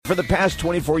For the past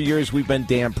 24 years, we've been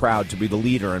damn proud to be the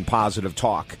leader in positive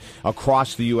talk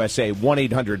across the USA.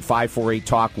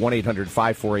 1-800-548-TALK,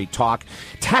 1-800-548-TALK.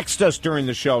 Text us during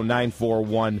the show,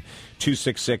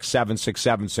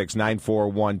 941-266-7676,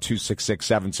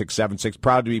 941-266-7676.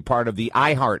 Proud to be part of the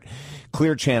iHeart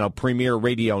Clear Channel Premier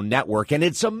Radio Network. And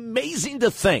it's amazing to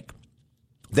think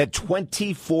that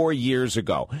 24 years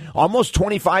ago, almost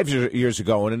 25 years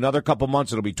ago, in another couple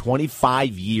months, it'll be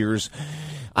 25 years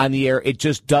on the air. It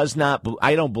just does not,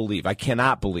 I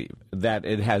cannot believe that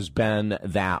it has been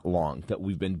that long, that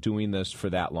we've been doing this for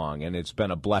that long, and it's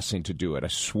been a blessing to do it. I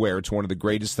swear it's one of the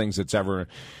greatest things that's ever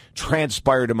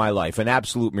transpired in my life, an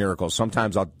absolute miracle.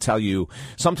 Sometime I'll tell you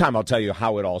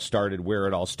how it all started, where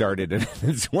it all started, and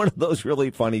it's one of those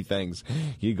really funny things.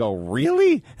 You go,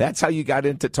 really? That's how you got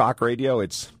into talk radio?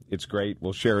 It's great.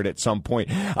 We'll share it at some point.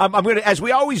 I'm going to, as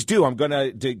we always do, I'm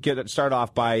going to start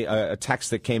off by a text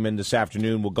that came in this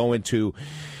afternoon. We'll go into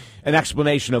an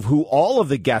explanation of who all of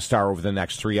the guests are over the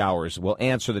next 3 hours. We'll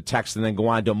answer the text and then go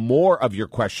on to more of your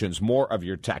questions, more of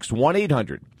your text.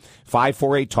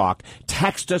 1-800-548-TALK.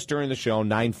 Text us during the show,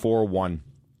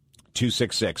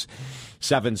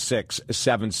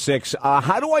 941-266-7676.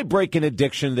 How do I break an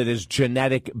addiction that is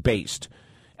genetic based?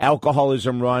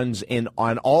 Alcoholism runs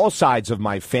on all sides of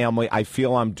my family. I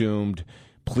feel I'm doomed.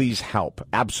 Please help.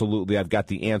 Absolutely. I've got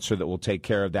the answer that will take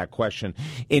care of that question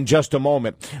in just a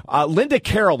moment. Linda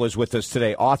Carroll is with us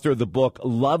today, author of the book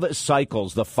Love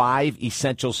Cycles, The 5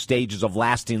 Essential Stages of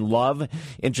Lasting Love.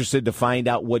 Interested to find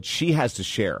out what she has to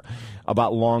share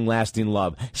about long-lasting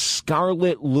love.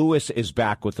 Scarlett Lewis is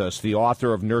back with us, the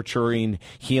author of Nurturing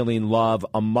Healing Love,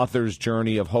 A Mother's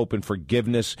Journey of Hope and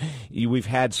Forgiveness. We've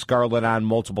had Scarlett on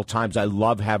multiple times. I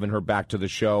love having her back to the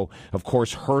show. Of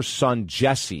course, her son,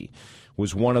 Jesse,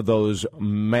 was one of those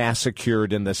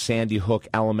massacred in the Sandy Hook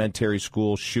Elementary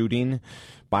School shooting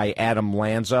by Adam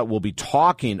Lanza. We'll be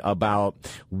talking about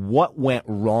what went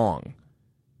wrong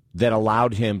that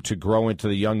allowed him to grow into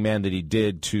the young man that he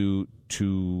did to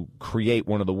create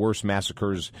one of the worst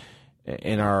massacres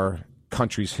in our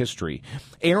country's history.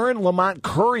 Aaron Lamont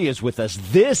Curry is with us.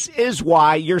 This is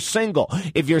why you're single.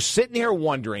 If you're sitting here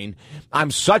wondering,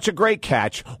 I'm such a great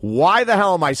catch, why the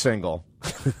hell am I single?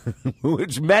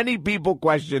 Which many people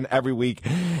question every week.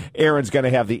 Aaron's going to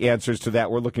have the answers to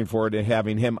that. We're looking forward to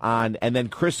having him on. And then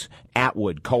Chris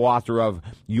Atwood, co-author of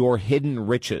Your Hidden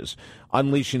Riches,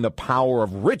 Unleashing the Power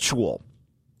of Ritual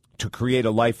to Create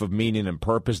a Life of Meaning and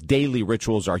Purpose. Daily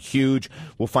rituals are huge.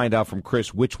 We'll find out from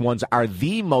Chris which ones are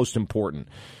the most important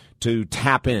to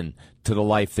tap in to the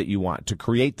life that you want, to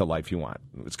create the life you want.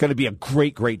 It's going to be a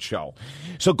great, great show.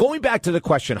 So going back to the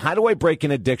question, how do I break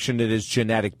an addiction that is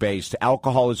genetic-based?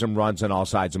 Alcoholism runs on all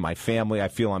sides of my family. I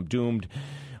feel I'm doomed.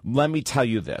 Let me tell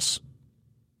you this.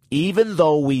 Even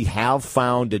though we have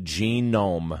found a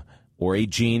genome or a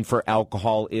gene for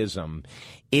alcoholism,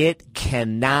 it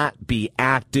cannot be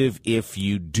active if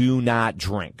you do not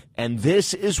drink. And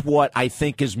this is what I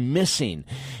think is missing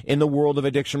in the world of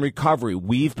addiction recovery.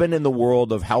 We've been in the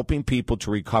world of helping people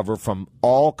to recover from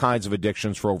all kinds of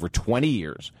addictions for over 20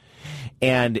 years.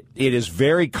 And it is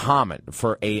very common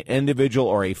for an individual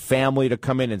or a family to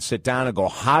come in and sit down and go,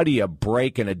 how do you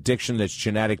break an addiction that's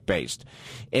genetic based?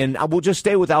 And I will just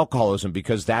stay with alcoholism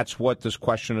because that's what this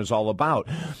question is all about.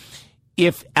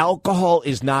 If alcohol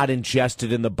is not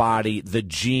ingested in the body, the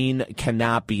gene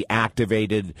cannot be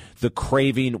activated. The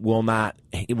craving will not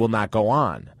go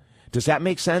on. Does that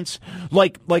make sense?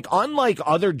 Like unlike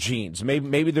other genes,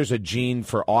 maybe there's a gene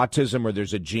for autism or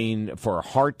there's a gene for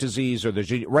heart disease or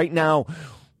right now,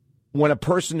 when a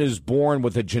person is born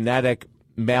with a genetic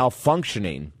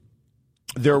malfunctioning,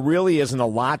 there really isn't a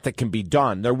lot that can be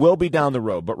done. There will be down the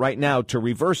road, but right now to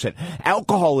reverse it,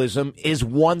 alcoholism is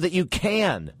one that you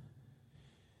can.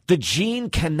 The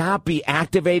gene cannot be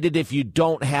activated if you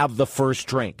don't have the first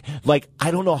drink. Like, I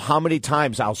don't know how many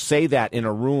times I'll say that in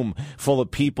a room full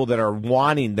of people that are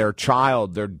wanting their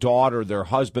child, their daughter, their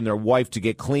husband, their wife to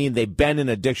get clean. They've been in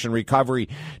addiction recovery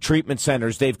treatment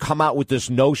centers. They've come out with this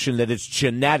notion that it's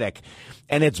genetic,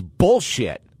 and it's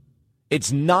bullshit.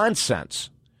 It's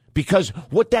nonsense. Because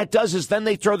what that does is then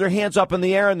they throw their hands up in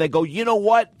the air and they go, you know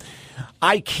what?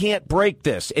 I can't break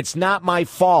this. It's not my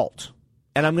fault.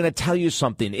 And I'm going to tell you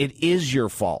something. It is your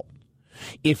fault.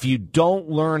 If you don't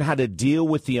learn how to deal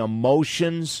with the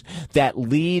emotions that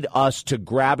lead us to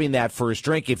grabbing that first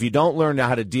drink, if you don't learn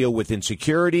how to deal with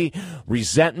insecurity,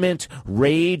 resentment,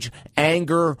 rage,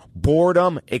 anger,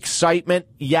 boredom, excitement,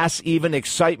 yes, even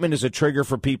excitement is a trigger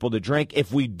for people to drink.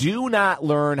 If we do not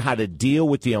learn how to deal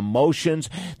with the emotions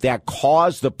that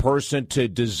cause the person to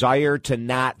desire to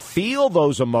not feel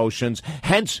those emotions,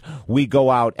 hence we go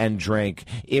out and drink.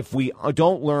 If we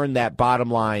don't learn that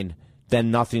bottom line,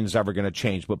 then nothing's ever going to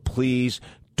change. But please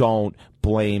don't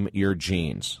blame your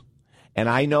genes. And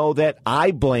I know that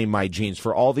I blame my genes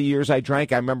for all the years I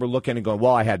drank. I remember looking and going,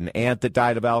 well, I had an aunt that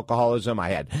died of alcoholism. I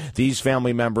had these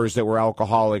family members that were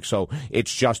alcoholics. So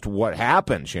it's just what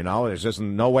happens, There's just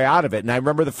no way out of it. And I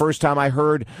remember the first time I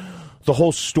heard the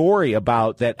whole story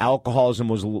about that alcoholism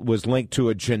was linked to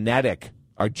a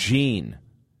gene.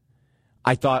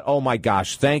 I thought, oh, my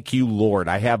gosh, thank you, Lord.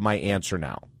 I have my answer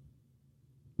now.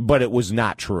 But it was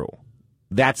not true.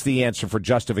 That's the answer for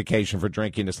justification for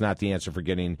drinking. It's not the answer for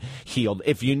getting healed.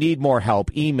 If you need more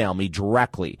help, email me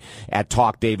directly at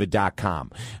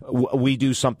talkdavid.com. We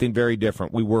do something very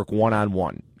different. We work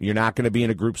one-on-one. You're not going to be in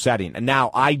a group setting. And now,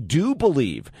 I do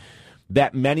believe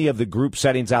that many of the group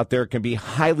settings out there can be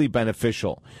highly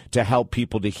beneficial to help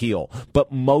people to heal.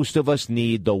 But most of us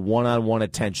need the one-on-one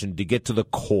attention to get to the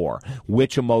core.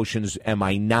 Which emotions am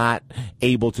I not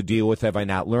able to deal with? Have I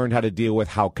not learned how to deal with?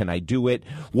 How can I do it?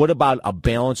 What about a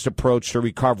balanced approach to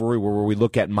recovery where we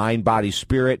look at mind, body,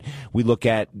 spirit? We look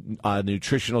at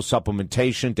nutritional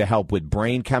supplementation to help with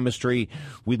brain chemistry.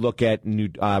 We look at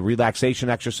relaxation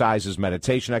exercises,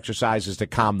 meditation exercises to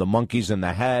calm the monkeys in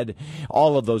the head.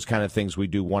 All of those kind of things we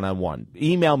do one-on-one.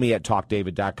 Email me at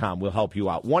talkdavid.com. We'll help you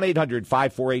out.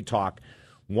 1-800-548-TALK.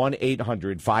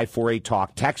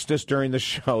 1-800-548-TALK. Text us during the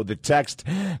show. The texts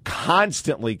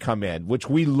constantly come in, which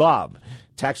we love.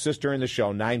 Text us during the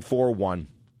show,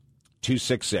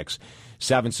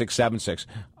 941-266-7676.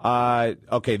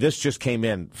 Okay, this just came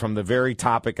in from the very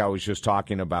topic I was just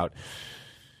talking about.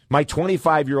 My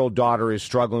 25-year-old daughter is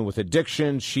struggling with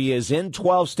addiction. She is in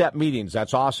 12-step meetings.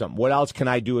 That's awesome. What else can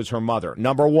I do as her mother?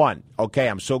 Number one, okay,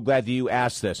 I'm so glad that you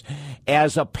asked this.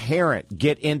 As a parent,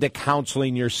 get into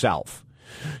counseling yourself.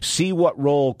 See what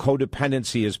role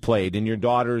codependency has played in your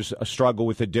daughter's struggle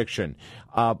with addiction.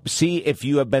 See if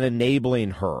you have been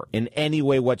enabling her in any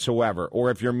way whatsoever, or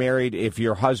if you're married, if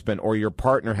your husband or your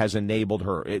partner has enabled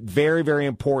her. Very, very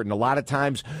important. A lot of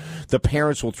times the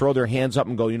parents will throw their hands up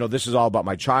and go, this is all about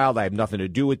my child. I have nothing to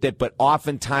do with it. But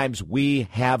oftentimes we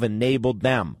have enabled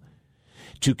them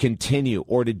to continue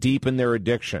or to deepen their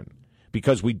addiction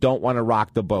because we don't want to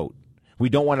rock the boat. We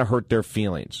don't want to hurt their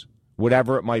feelings,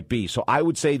 whatever it might be. So I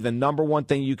would say the number one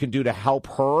thing you can do to help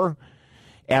her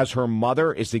as her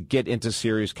mother is to get into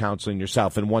serious counseling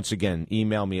yourself. And once again,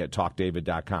 email me at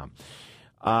talkdavid.com.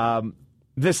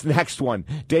 This next one,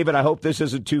 David, I hope this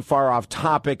isn't too far off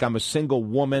topic. I'm a single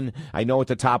woman. I know at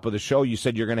the top of the show you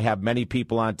said you're going to have many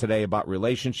people on today about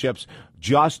relationships.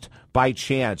 Just by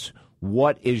chance,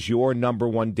 what is your number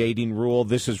one dating rule?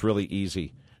 This is really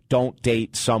easy. Don't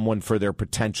date someone for their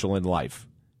potential in life.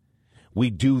 We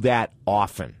do that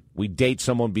often. We date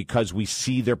someone because we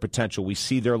see their potential. We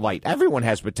see their light. Everyone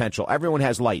has potential. Everyone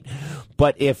has light.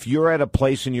 But if you're at a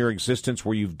place in your existence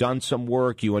where you've done some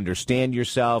work, you understand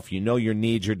yourself, you know your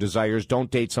needs, your desires,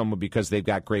 don't date someone because they've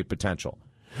got great potential.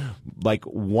 Like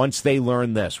once they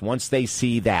learn this, once they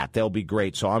see that, they'll be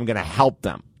great. So I'm going to help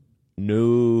them.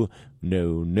 No,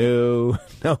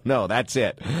 that's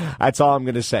it. That's all I'm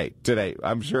going to say today.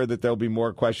 I'm sure that there'll be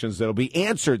more questions that'll be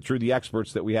answered through the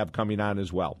experts that we have coming on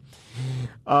as well.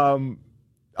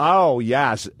 Oh,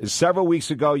 yes. Several weeks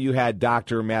ago, you had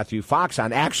Dr. Matthew Fox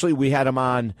on. Actually, we had him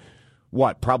on,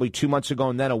 probably 2 months ago,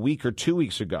 and then a week or 2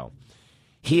 weeks ago.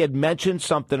 He had mentioned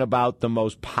something about the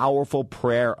most powerful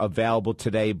prayer available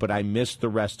today, but I missed the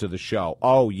rest of the show.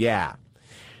 Oh, yeah.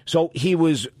 So he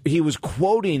was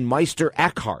quoting Meister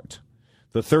Eckhart,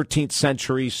 the 13th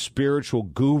century spiritual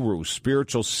guru,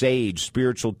 spiritual sage,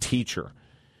 spiritual teacher.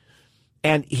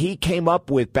 And he came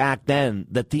up with back then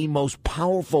that the most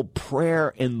powerful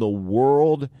prayer in the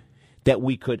world that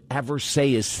we could ever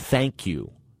say is thank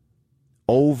you,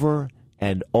 over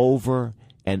and over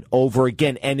and over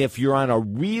again. And if you're on a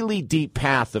really deep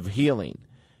path of healing,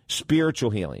 spiritual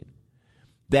healing,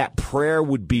 that prayer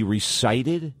would be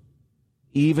recited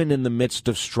even in the midst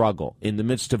of struggle, in the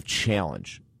midst of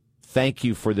challenge. Thank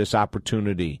you for this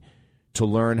opportunity to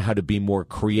learn how to be more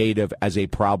creative as a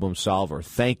problem solver.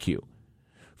 Thank you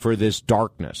for this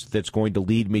darkness that's going to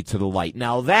lead me to the light.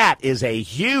 Now, that is a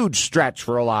huge stretch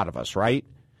for a lot of us, right?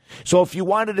 So if you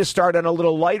wanted to start on a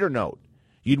little lighter note,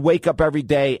 you'd wake up every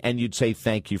day and you'd say,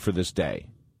 thank you for this day.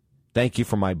 Thank you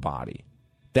for my body.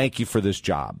 Thank you for this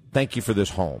job. Thank you for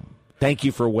this home. Thank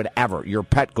you for whatever, your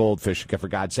pet goldfish, for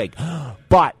God's sake.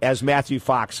 But as Matthew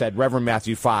Fox said, Reverend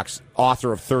Matthew Fox,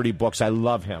 author of 30 books, I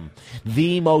love him.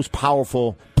 The most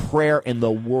powerful prayer in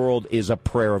the world is a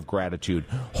prayer of gratitude.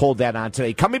 Hold that on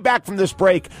today. Coming back from this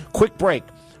break, quick break.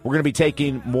 We're going to be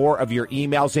taking more of your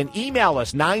emails. And email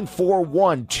us,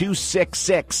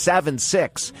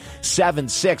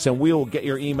 941-266-7676, and we will get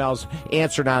your emails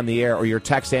answered on the air or your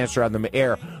text answered on the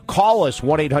air. Call us,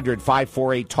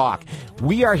 1-800-548-TALK.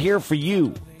 We are here for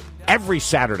you every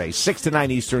Saturday, 6 to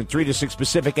 9 Eastern, 3 to 6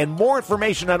 Pacific. And more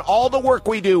information on all the work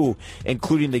we do,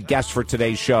 including the guest for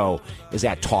today's show, is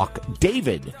at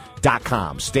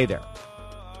TalkDavid.com. Stay there.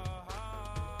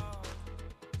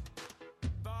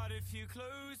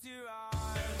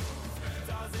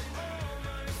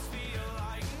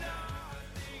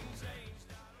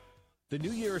 The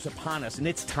new year is upon us, and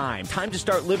it's time. Time to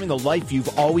start living the life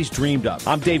you've always dreamed of.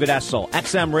 I'm David Essel,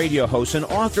 XM radio host and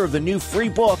author of the new free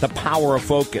book, The Power of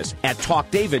Focus, at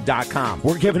TalkDavid.com.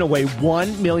 We're giving away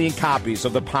 1 million copies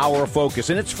of The Power of Focus,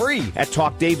 and it's free at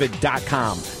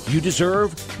TalkDavid.com. You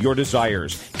deserve your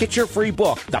desires. Get your free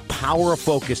book, The Power of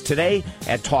Focus, today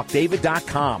at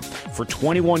TalkDavid.com. For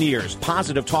 21 years,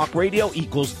 Positive Talk Radio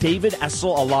equals David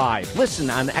Essel Alive. Listen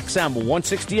on XM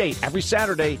 168 every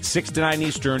Saturday, 6 to 9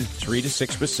 Eastern, 3 to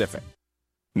 6 Pacific.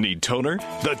 Need toner?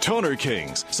 The Toner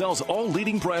Kings sells all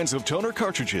leading brands of toner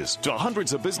cartridges to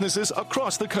hundreds of businesses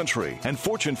across the country and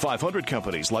Fortune 500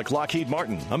 companies like Lockheed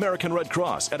Martin, American Red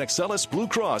Cross, and Excelis Blue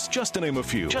Cross, just to name a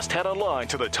few. Just head online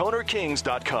to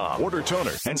thetonerkings.com. Order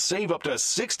toner and save up to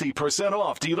 60%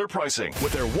 off dealer pricing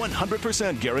with their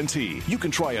 100% guarantee. You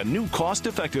can try a new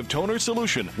cost-effective toner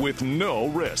solution with no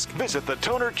risk. Visit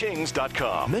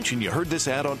thetonerkings.com. Mention you heard this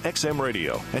ad on XM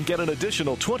Radio and get an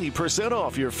additional 20%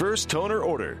 off your first toner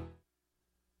order.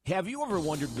 Have you ever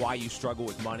wondered why you struggle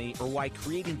with money, or why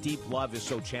creating deep love is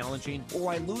so challenging, or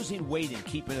why losing weight and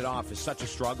keeping it off is such a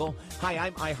struggle? Hi,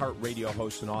 I'm iHeartRadio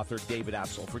host and author David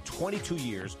Essel. For 22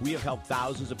 years, we have helped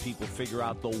thousands of people figure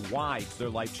out the why to their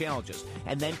life challenges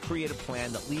and then create a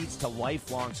plan that leads to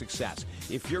lifelong success.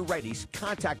 If you're ready,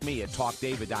 contact me at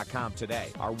TalkDavid.com today.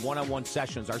 Our one-on-one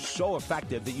sessions are so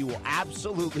effective that you will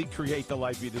absolutely create the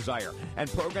life you desire. And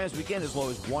programs begin as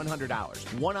low as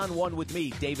 $100. One-on-one with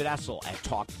me, David Essel, at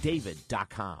TalkDavid.com.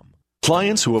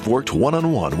 Clients who have worked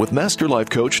one-on-one with Master Life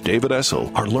Coach David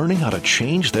Essel are learning how to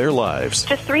change their lives.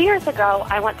 Just 3 years ago,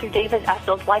 I went through David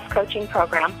Essel's life coaching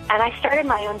program, and I started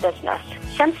my own business.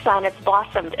 Since then, it's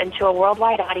blossomed into a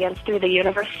worldwide audience through the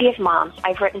University of Moms.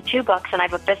 I've written 2 books, and I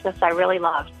have a business I really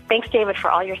love. Thanks, David,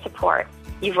 for all your support.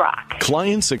 You rock.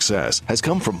 Client success has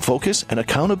come from focus and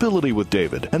accountability with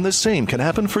David, and the same can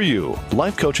happen for you.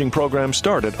 Life coaching programs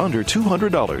start at under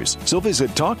 $200, so visit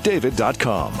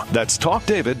TalkDavid.com. That's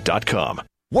TalkDavid.com.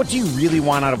 What do you really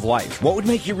want out of life? What would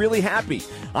make you really happy?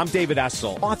 I'm David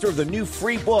Essel, author of the new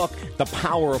free book, The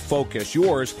Power of Focus,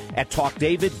 yours at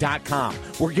TalkDavid.com.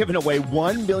 We're giving away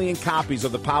 1 million copies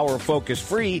of The Power of Focus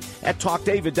free at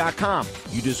TalkDavid.com.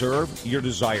 You deserve your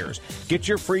desires. Get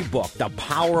your free book, The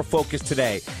Power of Focus,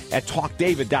 today at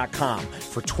TalkDavid.com.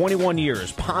 For 21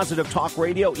 years, Positive Talk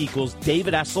Radio equals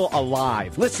David Essel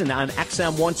Alive. Listen on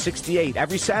XM 168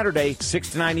 every Saturday, 6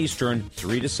 to 9 Eastern,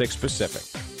 3 to 6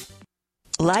 Pacific.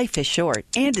 Life is short,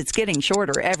 and it's getting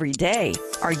shorter every day.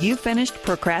 Are you finished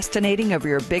procrastinating over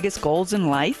your biggest goals in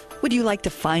life? Would you like to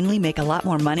finally make a lot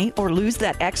more money or lose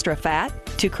that extra fat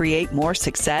to create more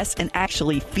success and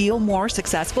actually feel more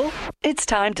successful? It's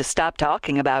time to stop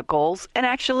talking about goals and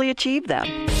actually achieve them.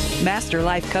 Master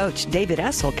Life Coach David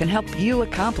Essel can help you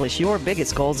accomplish your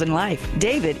biggest goals in life.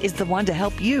 David is the one to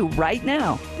help you right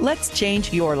now. Let's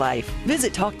change your life.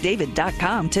 Visit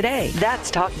TalkDavid.com today.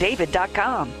 That's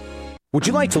TalkDavid.com. Would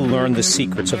you like to learn the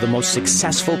secrets of the most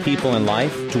successful people in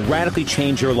life to radically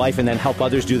change your life and then help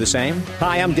others do the same?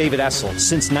 Hi, I'm David Essel.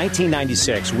 Since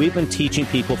 1996, we've been teaching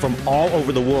people from all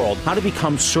over the world how to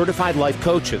become certified life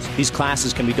coaches. These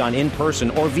classes can be done in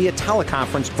person or via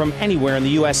teleconference from anywhere in the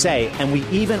USA, and we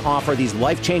even offer these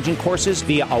life-changing courses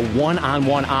via a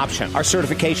one-on-one option. Our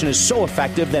certification is so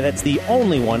effective that it's the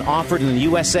only one offered in the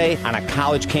USA on a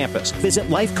college campus. Visit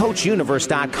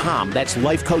lifecoachuniverse.com. That's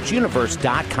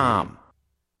lifecoachuniverse.com.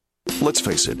 Let's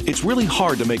face it, it's really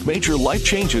hard to make major life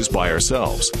changes by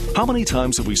ourselves. How many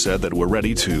times have we said that we're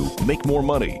ready to make more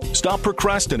money, stop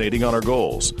procrastinating on our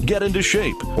goals, get into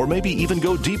shape, or maybe even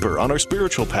go deeper on our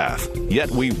spiritual path? Yet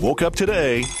we woke up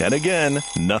today, and again,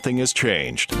 nothing has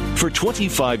changed. For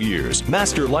 25 years,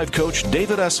 Master Life Coach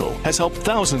David Essel has helped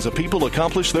thousands of people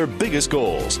accomplish their biggest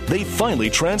goals. They finally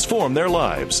transformed their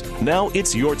lives. Now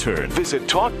it's your turn. Visit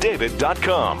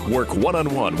TalkDavid.com. Work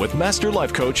one-on-one with Master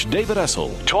Life Coach David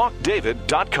Essel. TalkDavid.com.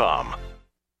 TalkDavid.com.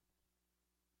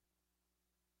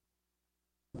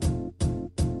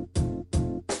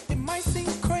 It might seem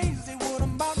crazy what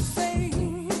I'm about to say.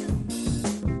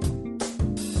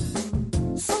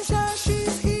 Sunshine,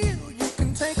 she's here. You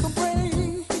can take a break.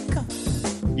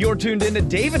 You're tuned in to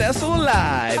David Essel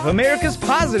Live, America's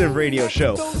positive radio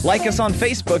show. Like us on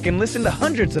Facebook and listen to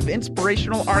hundreds of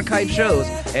inspirational archive shows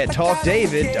at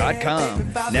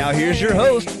TalkDavid.com. Now here's your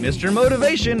host, Mr.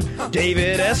 Motivation,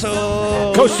 David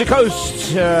Essel. Coast to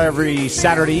coast every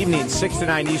Saturday evening, 6 to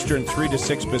 9 Eastern, 3 to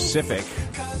 6 Pacific.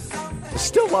 I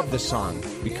still love this song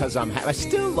because I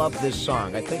still love this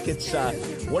song. I think it's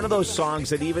one of those songs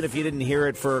that even if you didn't hear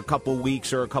it for a couple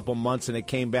weeks or a couple months and it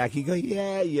came back, you go,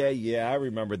 yeah, I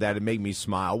remember that. It made me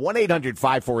smile.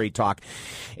 1-800-548-TALK,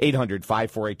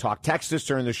 800-548-TALK. Text us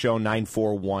during the show,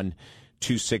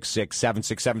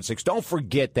 941-266-7676. Don't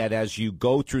forget that as you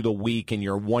go through the week and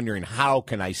you're wondering, how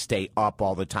can I stay up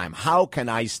all the time? How can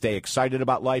I stay excited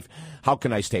about life? How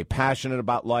can I stay passionate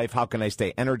about life? How can I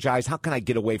stay energized? How can I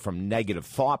get away from negative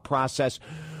thought process?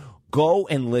 Go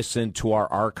and listen to our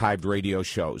archived radio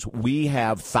shows. We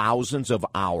have thousands of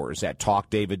hours at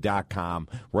TalkDavid.com.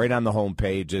 Right on the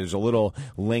homepage, there's a little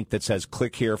link that says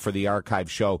click here for the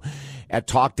archive show. At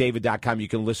TalkDavid.com, you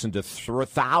can listen to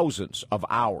thousands of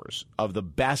hours of the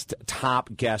best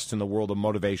top guests in the world of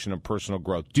motivation and personal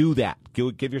growth. Do that.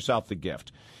 Give yourself the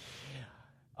gift.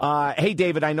 Hey,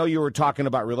 David, I know you were talking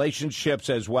about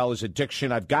relationships as well as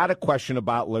addiction. I've got a question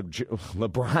about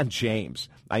LeBron James.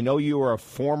 I know you were a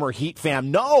former Heat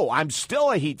fan. No, I'm still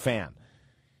a Heat fan.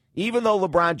 Even though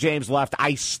LeBron James left,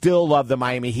 I still love the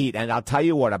Miami Heat. And I'll tell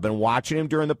you what, I've been watching him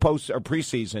during the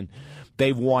preseason.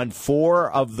 They've won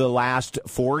 4 of the last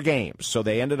 4 games, so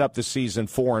they ended up the season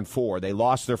 4-4. They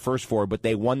lost their first 4, but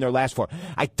they won their last 4.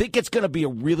 I think it's going to be a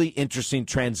really interesting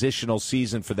transitional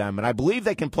season for them, and I believe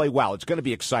they can play well. It's going to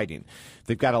be exciting.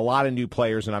 They've got a lot of new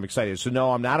players, and I'm excited. So,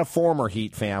 no, I'm not a former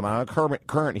Heat fan. I'm a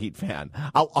current Heat fan.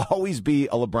 I'll always be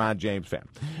a LeBron James fan.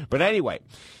 But anyway,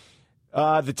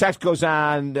 the text goes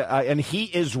on, and he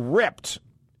is ripped.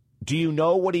 Do you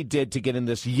know what he did to get in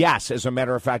this? Yes, as a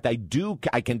matter of fact, I do.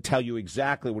 I can tell you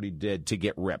exactly what he did to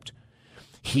get ripped.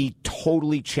 He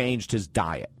totally changed his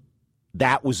diet.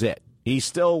 That was it. He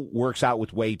still works out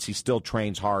with weights. He still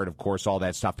trains hard, of course, all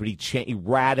that stuff. But he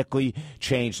radically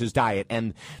changed his diet.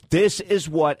 And this is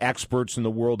what experts in the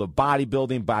world of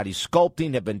bodybuilding, body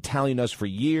sculpting have been telling us for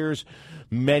years.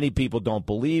 Many people don't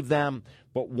believe them.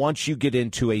 But once you get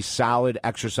into a solid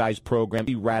exercise program,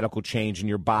 a radical change in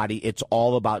your body, it's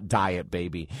all about diet,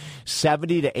 baby.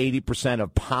 70 to 80%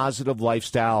 of positive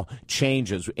lifestyle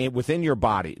changes within your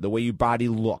body, the way your body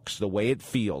looks, the way it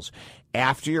feels,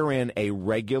 after you're in a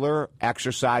regular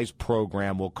exercise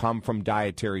program will come from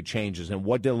dietary changes. And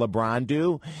what did LeBron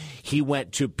do? He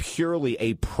went to purely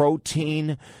a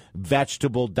protein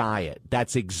vegetable diet.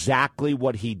 That's exactly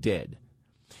what he did.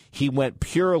 He went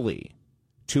purely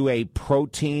to a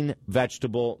protein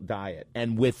vegetable diet.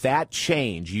 And with that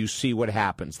change, you see what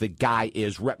happens. The guy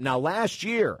is ripped. Now, last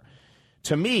year,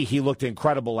 to me, he looked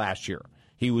incredible last year.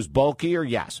 He was bulkier,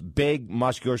 yes, big,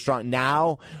 muscular, strong.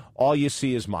 Now, all you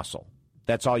see is muscle.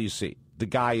 That's all you see. The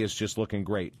guy is just looking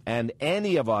great. And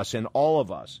any of us and all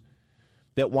of us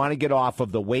that want to get off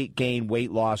of the weight gain,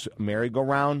 weight loss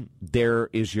merry-go-round, there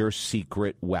is your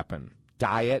secret weapon.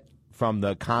 Diet from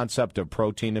the concept of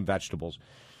protein and vegetables.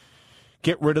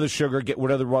 Get rid of the sugar, get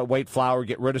rid of the white flour,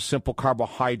 get rid of simple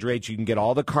carbohydrates. You can get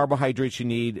all the carbohydrates you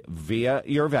need via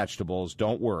your vegetables.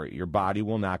 Don't worry. Your body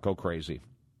will not go crazy.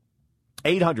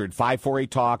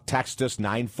 800-548-TALK. Text us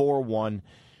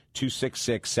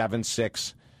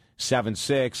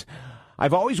 941-266-7676.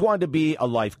 I've always wanted to be a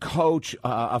life coach.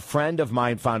 A friend of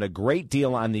mine found a great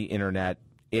deal on the Internet.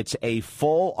 It's a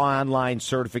full online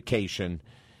certification.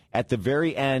 At the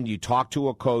very end, you talk to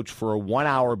a coach for 1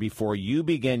 hour before you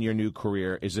begin your new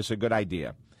career. Is this a good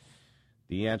idea?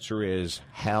 The answer is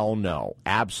hell no.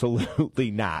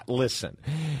 Absolutely not. Listen,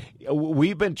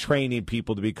 we've been training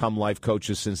people to become life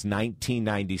coaches since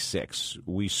 1996.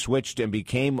 We switched and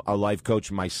became a life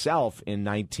coach myself in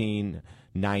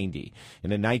 1990.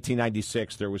 And in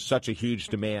 1996, there was such a huge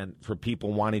demand for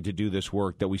people wanting to do this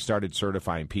work that we started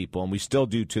certifying people, and we still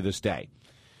do to this day.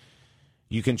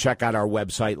 You can check out our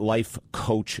website,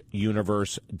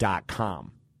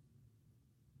 lifecoachuniverse.com.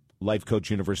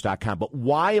 Lifecoachuniverse.com. But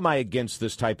why am I against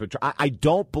this type of I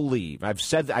don't believe. I've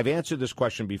answered this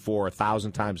question before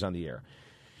 1,000 times on the air.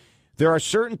 There are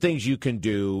certain things you can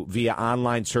do via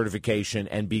online certification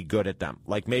and be good at them.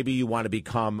 Like maybe you want to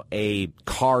become a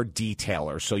car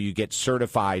detailer, so you get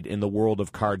certified in the world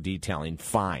of car detailing.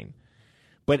 Fine.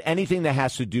 But anything that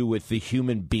has to do with the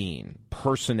human being,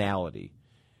 personality,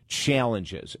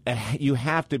 challenges. You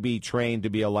have to be trained to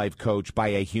be a life coach by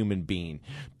a human being.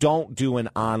 Don't do an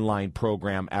online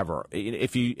program ever.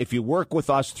 If you work with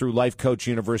us through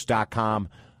lifecoachuniverse.com,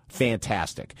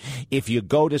 fantastic. If you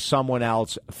go to someone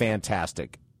else,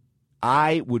 fantastic.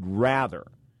 I would rather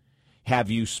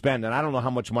have you spend, and I don't know how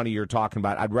much money you're talking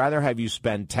about, I'd rather have you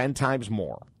spend 10 times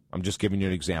more. I'm just giving you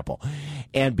an example,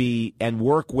 and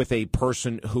work with a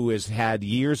person who has had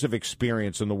years of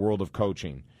experience in the world of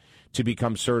coaching to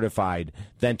become certified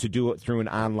than to do it through an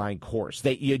online course.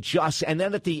 And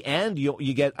then at the end,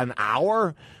 you get an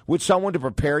hour with someone to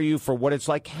prepare you for what it's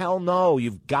like. Hell no,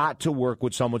 you've got to work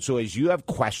with someone. So as you have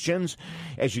questions,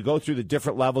 as you go through the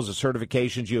different levels of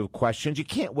certifications, you have questions. You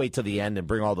can't wait till the end and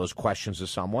bring all those questions to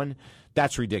someone.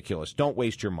 That's ridiculous. Don't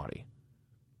waste your money.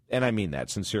 And I mean that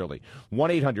sincerely.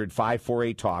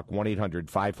 1-800-548-TALK,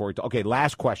 1-800-548-TALK. Okay,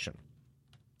 last question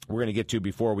we're going to get to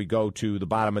before we go to the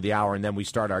bottom of the hour, and then we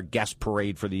start our guest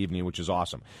parade for the evening, which is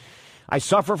awesome. I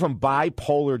suffer from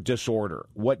bipolar disorder.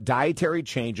 What dietary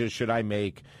changes should I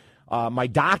make? My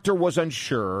doctor was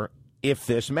unsure if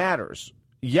this matters.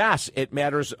 Yes, it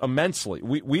matters immensely.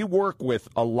 We work with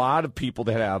a lot of people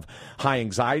that have high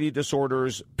anxiety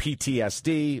disorders,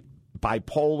 PTSD,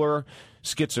 bipolar,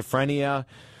 schizophrenia.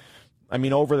 I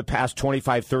mean, over the past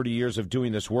 25, 30 years of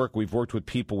doing this work, we've worked with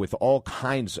people with all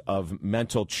kinds of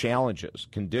mental challenges,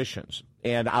 conditions.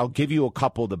 And I'll give you a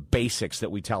couple of the basics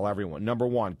that we tell everyone. Number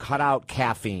one, cut out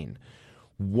caffeine.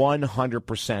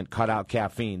 100% cut out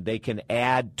caffeine. They can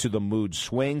add to the mood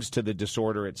swings, to the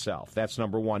disorder itself. That's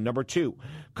number one. Number two,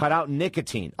 cut out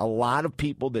nicotine. A lot of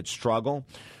people that struggle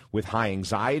with high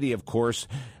anxiety, of course,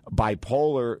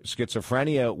 bipolar,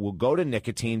 schizophrenia will go to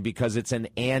nicotine because it's an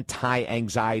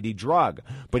anti-anxiety drug.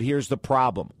 But here's the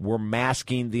problem. We're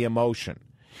masking the emotion.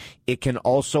 It can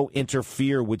also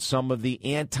interfere with some of the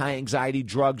anti-anxiety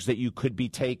drugs that you could be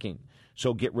taking.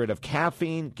 So get rid of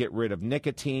caffeine, get rid of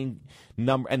nicotine.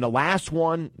 And the last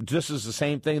one, this is the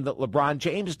same thing that LeBron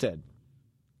James did.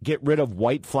 Get rid of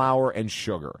white flour and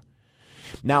sugar.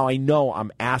 Now, I know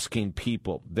I'm asking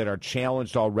people that are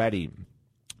challenged already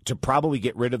to probably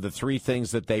get rid of the three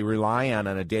things that they rely on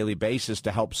a daily basis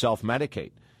to help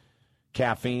self-medicate: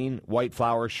 caffeine, white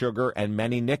flour, sugar, and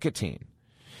many nicotine.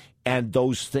 And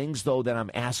those things, though, that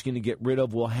I'm asking to get rid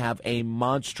of will have a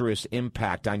monstrous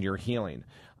impact on your healing.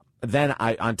 Then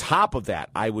on top of that,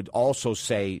 I would also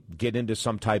say get into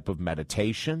some type of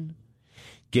meditation,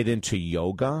 get into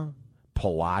yoga,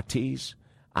 Pilates.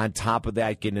 On top of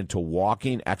that, get into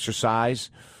walking,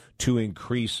 exercise to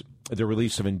increase the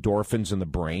release of endorphins in the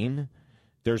brain.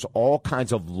 There's all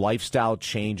kinds of lifestyle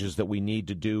changes that we need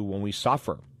to do when we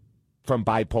suffer from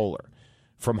bipolar,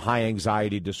 from high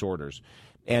anxiety disorders,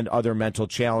 and other mental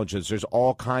challenges. There's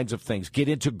all kinds of things. Get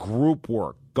into group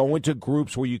work. Go into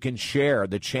groups where you can share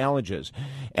the challenges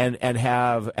and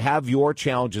have your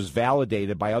challenges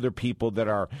validated by other people that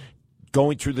are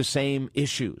going through the same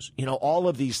issues. You know, all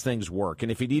of these things work.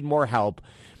 And if you need more help,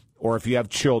 or if you have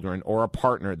children or a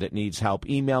partner that needs help,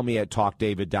 email me at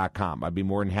talkdavid.com. I'd be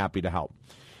more than happy to help.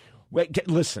 Wait,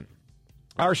 listen.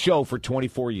 Our show for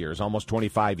 24 years, almost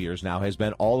 25 years now, has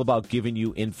been all about giving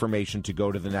you information to go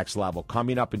to the next level.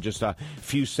 Coming up in just a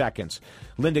few seconds,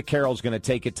 Linda Carroll's going to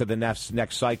take it to the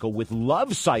next cycle with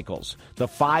Love Cycles, the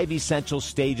 5 essential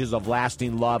stages of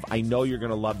lasting love. I know you're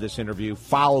going to love this interview,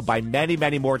 followed by many,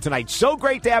 many more tonight. So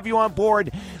great to have you on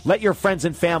board. Let your friends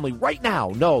and family right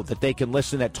now know that they can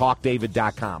listen at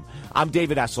talkdavid.com. I'm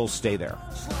David Essel. Stay there.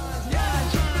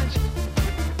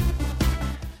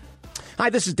 Hi,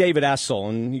 this is David Essel,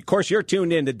 and of course you're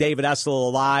tuned in to David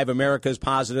Essel Live, America's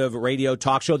positive radio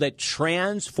talk show that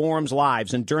transforms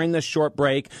lives. And during this short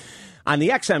break on the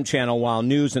XM channel, while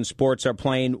news and sports are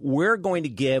playing, we're going to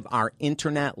give our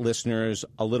internet listeners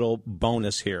a little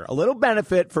bonus here, a little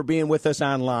benefit for being with us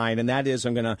online, and that is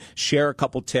I'm going to share a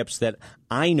couple tips that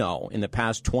I know in the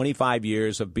past 25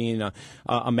 years of being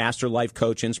a master life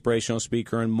coach, inspirational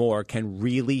speaker, and more can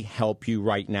really help you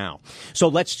right now. So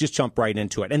let's just jump right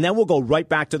into it. And then we'll go right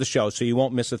back to the show so you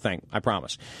won't miss a thing, I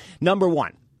promise. Number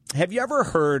one, have you ever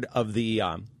heard of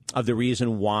the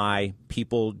reason why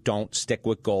people don't stick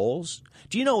with goals?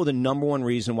 Do you know the number one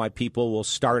reason why people will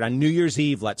start on New Year's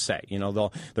Eve, let's say? You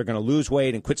know, they're going to lose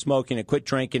weight and quit smoking and quit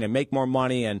drinking and make more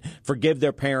money and forgive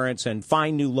their parents and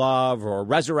find new love or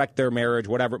resurrect their marriage,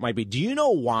 whatever it might be. Do you know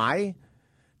why?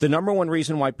 The number one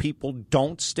reason why people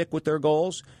don't stick with their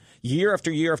goals? Year after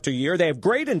year after year, they have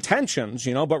great intentions,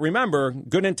 you know, but remember,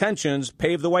 good intentions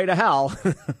pave the way to hell.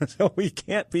 So we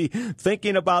can't be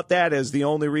thinking about that as the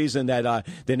only reason that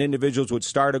individuals would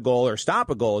start a goal or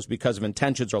stop a goal is because of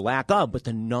intentions or lack of. But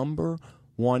the number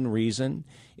one reason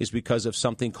is because of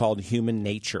something called human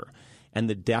nature. And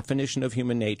the definition of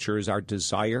human nature is our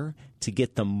desire to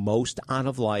get the most out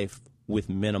of life with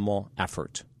minimal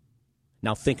effort.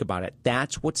 Now think about it.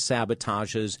 That's what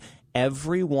sabotages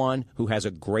everyone who has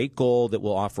a great goal that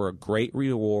will offer a great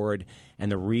reward.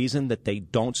 And the reason that they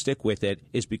don't stick with it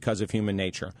is because of human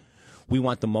nature. We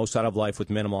want the most out of life with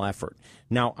minimal effort.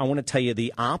 Now, I want to tell you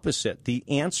the opposite. The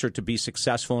answer to be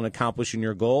successful in accomplishing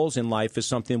your goals in life is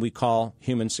something we call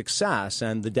human success.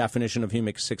 And the definition of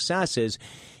human success is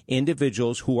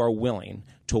individuals who are willing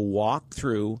to walk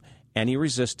through any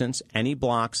resistance, any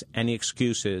blocks, any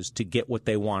excuses to get what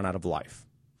they want out of life.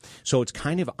 So it's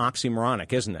kind of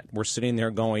oxymoronic, isn't it? We're sitting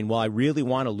there going, well, I really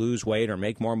want to lose weight or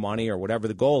make more money or whatever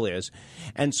the goal is.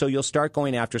 And so you'll start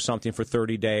going after something for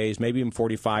 30 days, maybe even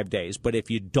 45 days. But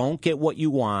if you don't get what you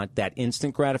want, that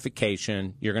instant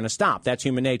gratification, you're going to stop. That's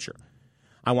human nature.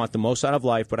 I want the most out of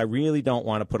life, but I really don't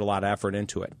want to put a lot of effort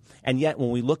into it. And yet,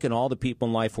 when we look at all the people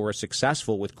in life who are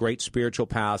successful with great spiritual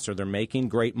paths, or they're making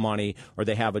great money, or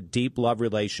they have a deep love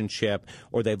relationship,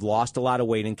 or they've lost a lot of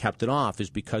weight and kept it off, is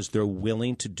because they're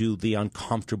willing to do the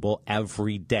uncomfortable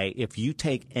every day. If you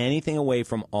take anything away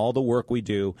from all the work we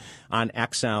do on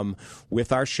XM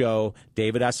with our show,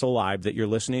 David Essel Live, that you're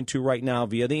listening to right now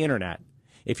via the internet,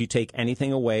 if you take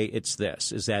anything away, it's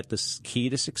this, is that the key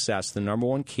to success, the number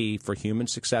one key for human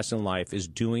success in life is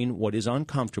doing what is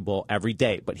uncomfortable every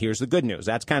day. But here's the good news.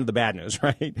 That's kind of the bad news,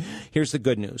 right? Here's the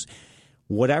good news.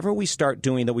 Whatever we start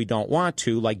doing that we don't want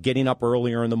to, like getting up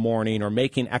earlier in the morning or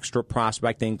making extra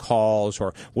prospecting calls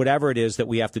or whatever it is that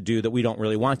we have to do that we don't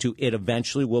really want to, it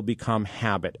eventually will become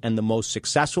habit. And the most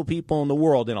successful people in the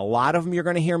world, and a lot of them you're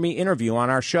going to hear me interview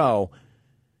on our show,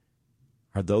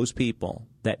 are those people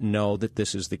that know that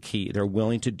this is the key. They're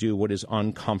willing to do what is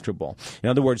uncomfortable. In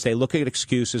other words, they look at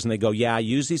excuses and they go, yeah, I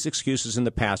used these excuses in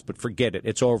the past, but forget it.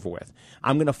 It's over with.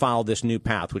 I'm going to follow this new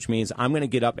path, which means I'm going to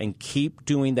get up and keep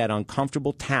doing that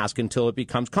uncomfortable task until it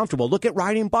becomes comfortable. Look at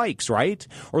riding bikes, right?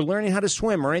 Or learning how to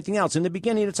swim or anything else. In the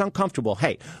beginning, it's uncomfortable.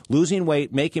 Hey, losing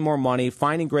weight, making more money,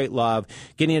 finding great love,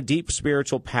 getting a deep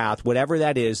spiritual path, whatever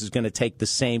that is going to take the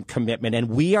same commitment. And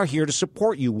we are here to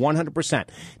support you 100%.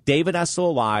 David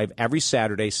Essel Live every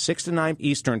Saturday, 6 to 9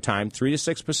 Eastern Time, 3 to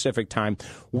 6 Pacific Time.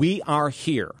 We are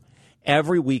here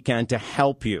every weekend to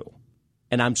help you.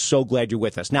 And I'm so glad you're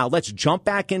with us. Now, let's jump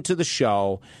back into the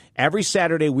show. Every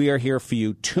Saturday, we are here for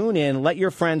you. Tune in, let your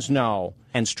friends know,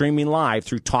 and streaming live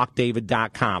through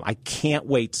TalkDavid.com. I can't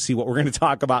wait to see what we're going to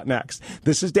talk about next.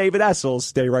 This is David Essel.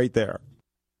 Stay right there.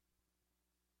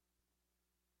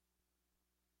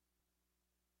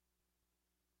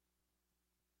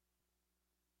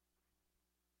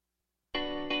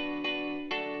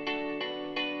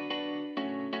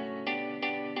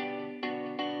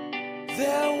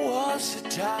 There was a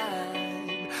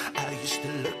time I used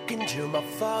to look into my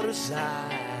father's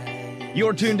eyes.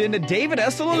 You're tuned in to David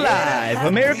Essel Live,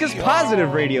 America's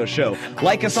positive radio show.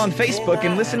 Like us on Facebook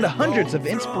and listen to hundreds of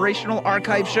inspirational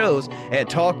archive shows at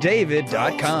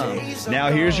TalkDavid.com. Now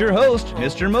here's your host,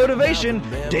 Mr. Motivation,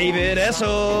 David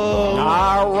Essel.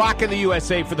 Rocking the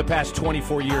USA for the past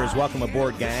 24 years. Welcome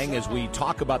aboard, gang, as we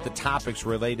talk about the topics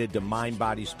related to mind,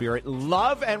 body, spirit,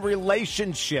 love, and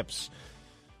relationships,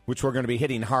 which we're going to be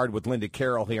hitting hard with Linda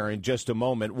Carroll here in just a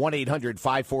moment.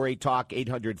 1-800-548-TALK,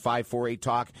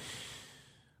 800-548-TALK.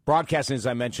 Broadcasting, as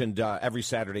I mentioned, every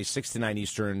Saturday, 6 to 9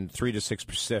 Eastern, 3 to 6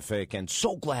 Pacific, and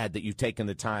so glad that you've taken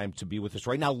the time to be with us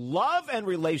right now. Love and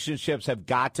relationships have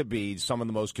got to be some of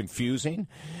the most confusing,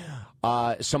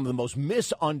 some of the most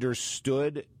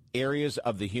misunderstood areas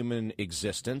of the human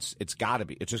existence. It's got to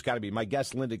be. It's just got to be. My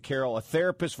guest, Linda Carroll, a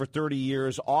therapist for 30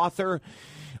 years, author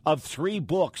of 3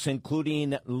 books,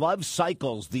 including Love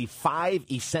Cycles, the 5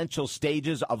 essential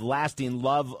stages of lasting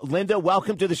love. Linda,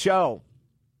 welcome to the show.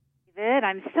 David,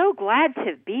 I'm so glad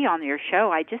to be on your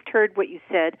show. I just heard what you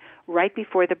said right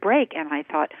before the break, and I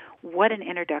thought, what an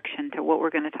introduction to what we're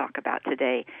going to talk about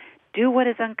today. Do what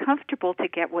is uncomfortable to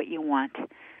get what you want.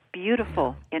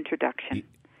 Beautiful introduction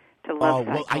to Love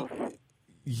Cycles.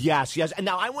 Yes. And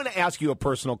now I want to ask you a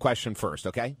personal question first,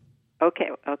 okay? Okay,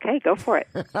 go for it.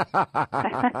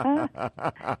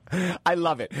 I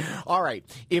love it. All right.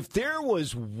 If there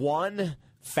was one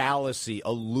fallacy,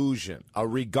 illusion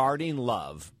regarding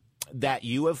love that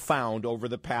you have found over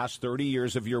the past 30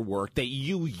 years of your work that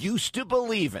you used to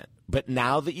believe in, but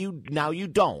now you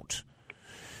don't,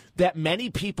 that many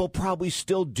people probably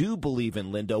still do believe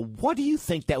in, Linda, what do you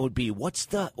think that would be? What's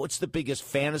the biggest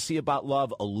fantasy about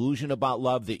love, illusion about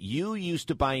love that you used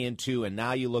to buy into, and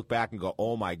now you look back and go,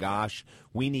 oh my gosh,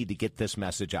 we need to get this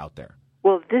message out there?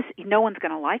 Well, no one's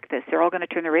going to like this. They're all going to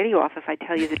turn the radio off if I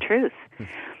tell you the truth.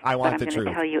 I want the truth. But I'm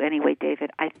going to tell you anyway, David.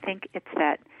 I think it's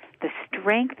that the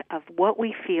strength of what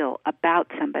we feel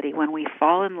about somebody when we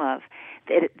fall in love,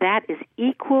 that is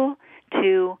equal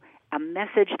to a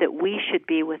message that we should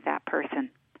be with that person.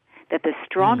 That the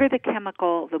stronger the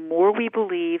chemical, the more we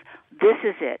believe, this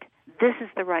is it. This is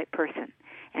the right person.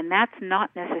 And that's not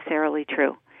necessarily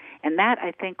true. And that,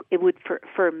 I think, it would,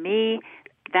 for me,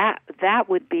 that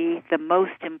would be the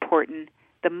most important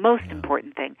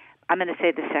thing. I'm going to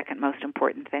say the second most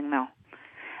important thing, though.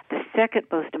 The second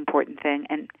most important thing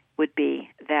would be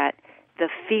that the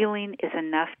feeling is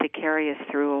enough to carry us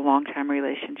through a long-term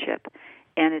relationship,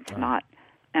 and it's not.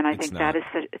 And I think that is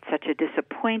such a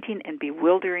disappointing and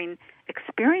bewildering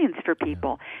experience for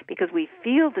people because we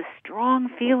feel the strong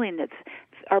feeling that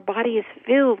our body is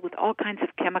filled with all kinds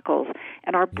of chemicals,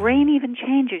 and our brain even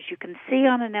changes. You can see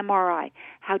on an MRI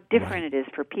how different it is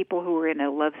for people who are in a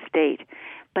love state.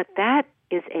 But that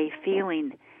is a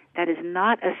feeling. That is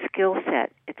not a skill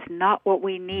set. It's not what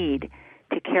we need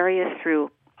to carry us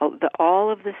through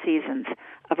all of the seasons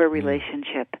of a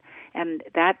relationship. And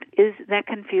that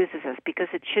confuses us because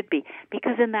it should be.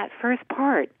 Because in that first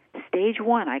part, stage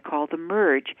 1, I call the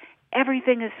merge,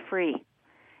 everything is free.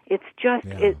 It's just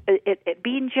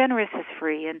being generous is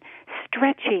free, and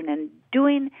stretching and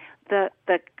doing the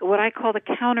what I call the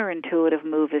counterintuitive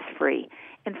move is free,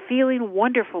 and feeling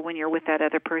wonderful when you're with that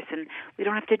other person. We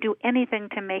don't have to do anything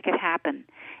to make it happen.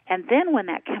 And then when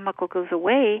that chemical goes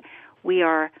away, we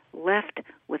are left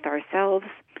with ourselves,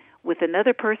 with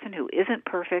another person who isn't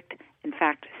perfect. In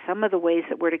fact, some of the ways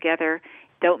that we're together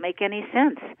don't make any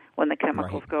sense when the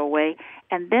chemicals go away.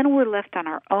 And then we're left on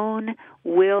our own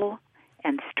will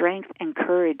and strength and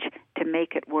courage to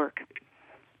make it work.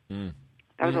 That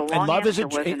was a long answer,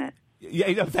 wasn't it?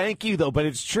 Yeah, thank you, though. But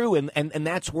it's true, and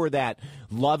that's where that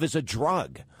love is a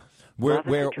drug.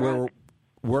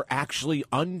 We're actually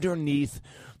underneath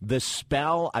the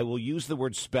spell, I will use the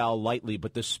word spell lightly,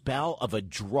 but the spell of a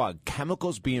drug,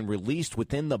 chemicals being released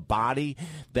within the body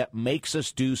that makes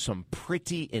us do some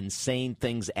pretty insane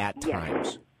things at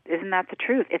times. Isn't that the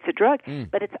truth? It's a drug.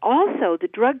 But it's also, the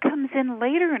drug comes in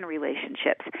later in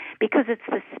relationships because it's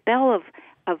the spell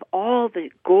of all the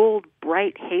gold,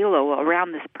 bright halo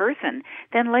around this person.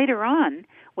 Then later on,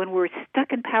 when we're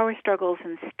stuck in power struggles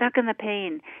and stuck in the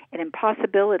pain and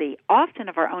impossibility, often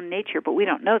of our own nature, but we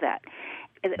don't know that,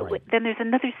 then there's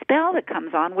another spell that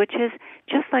comes on, which is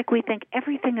just like we think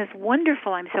everything is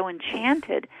wonderful, I'm so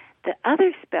enchanted. The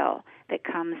other spell that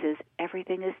comes is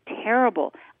everything is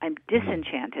terrible, I'm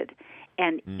disenchanted.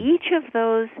 And each of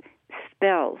those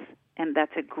spells, and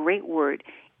that's a great word,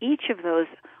 each of those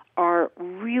are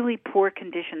really poor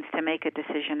conditions to make a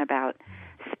decision about.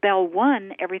 Spell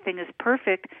 1, everything is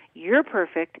perfect, you're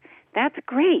perfect, that's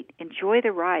great, enjoy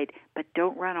the ride, but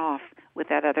don't run off with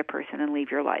that other person and leave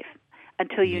your life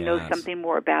until you know something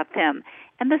more about them.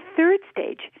 And the third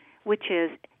stage, which is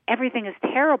everything is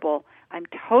terrible, I'm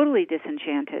totally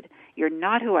disenchanted, you're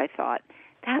not who I thought,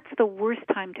 that's the worst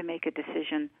time to make a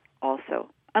decision also,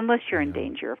 unless you're in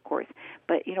danger, of course.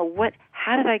 But, you know, what?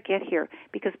 How did I get here?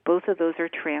 Because both of those are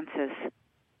trances.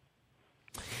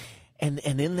 And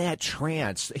in that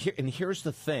trance, here's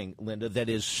the thing, Linda, that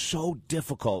is so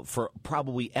difficult for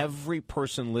probably every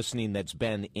person listening that's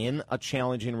been in a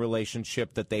challenging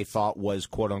relationship that they thought was,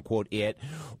 quote-unquote, it,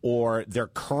 or they're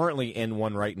currently in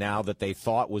one right now that they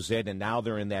thought was it, and now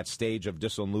they're in that stage of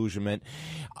disillusionment.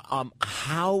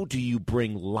 How do you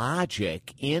bring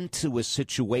logic into a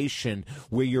situation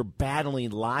where you're battling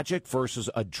logic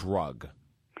versus a drug?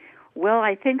 Well,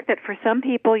 I think that for some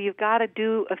people, you've got to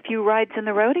do a few rides in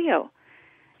the rodeo.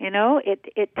 You know,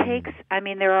 it takes, I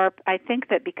mean, I think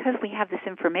that because we have this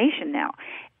information now,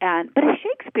 but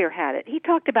Shakespeare had it. He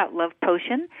talked about love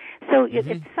potion. So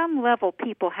at some level,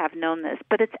 people have known this,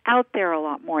 but it's out there a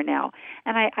lot more now.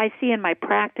 And I see in my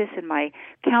practice, in my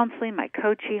counseling, my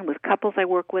coaching with couples I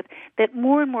work with, that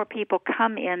more and more people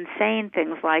come in saying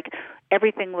things like,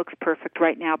 everything looks perfect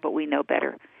right now, but we know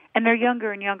better. And they're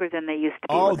younger and younger than they used to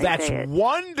be. Oh, that's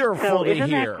wonderful to hear. So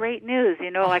isn't that great news? You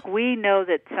know, like we know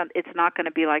that it's not going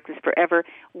to be like this forever.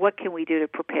 What can we do to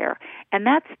prepare? And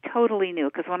that's totally new,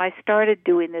 because when I started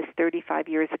doing this 35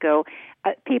 years ago,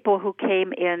 people who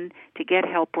came in to get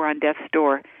help were on death's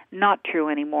door. Not true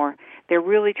anymore. They're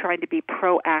really trying to be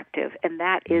proactive, and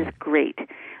that is great.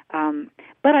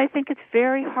 But I think it's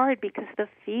very hard because the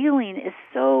feeling is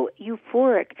so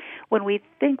euphoric when we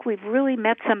think we've really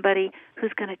met somebody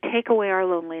who's going to take away our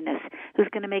loneliness, who's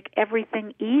going to make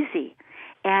everything easy,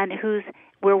 and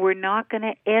where we're not going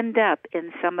to end up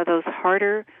in some of those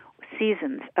harder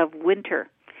seasons of winter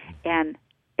and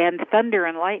thunder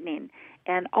and lightning,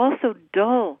 and also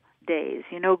dull days,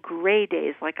 gray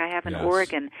days like I have in Yes.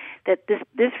 Oregon, that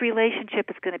this relationship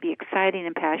is going to be exciting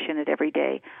and passionate every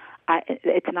day.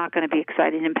 It's not going to be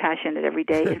exciting and passionate every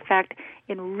day. In fact,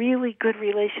 in really good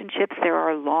relationships, there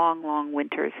are long, long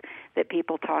winters that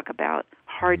people talk about,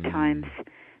 hard times.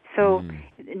 So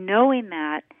knowing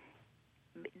that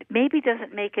maybe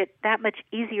doesn't make it that much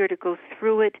easier to go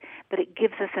through it, but it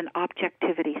gives us an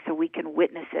objectivity so we can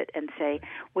witness it and say,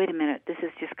 wait a minute, this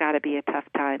has just got to be a tough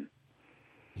time.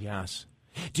 Yes.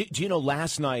 Do you know,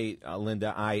 last night,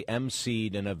 Linda, I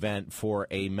emceed an event for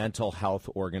a mental health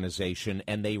organization,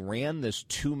 and they ran this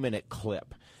 2-minute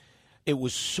clip. It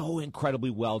was so incredibly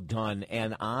well done,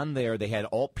 and on there they had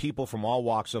all people from all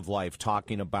walks of life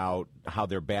talking about how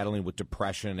they're battling with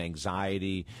depression,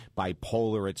 anxiety,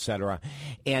 bipolar, etc.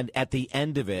 And at the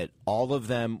end of it, all of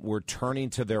them were turning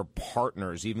to their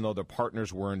partners, even though their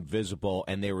partners were invisible,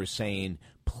 and they were saying,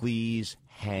 please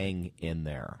hang in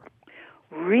there.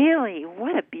 Really?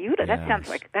 What a beauty. Yes. That sounds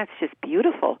like that's just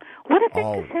beautiful. What a thing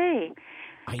to say.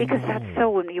 Because that's so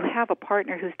when you have a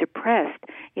partner who's depressed,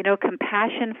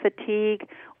 compassion fatigue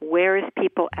wears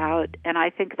people out. And I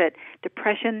think that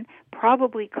depression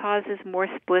probably causes more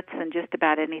splits than just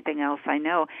about anything else I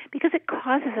know, because it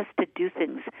causes us to do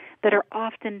things that are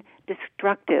often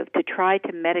destructive to try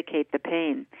to medicate the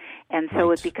pain. And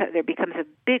so there becomes a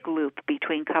big loop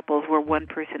between couples where one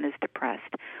person is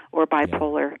depressed or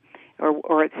bipolar.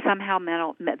 Or it's somehow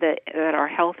that our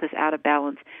health is out of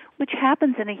balance, which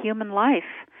happens in a human life.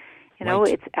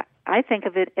 I think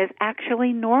of it as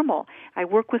actually normal. I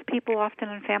work with people often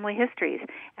in family histories,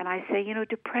 and I say,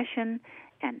 depression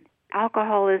and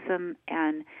alcoholism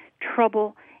and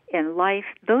trouble in life,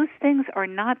 those things are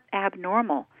not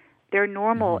abnormal. They're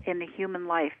normal in the human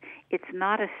life. It's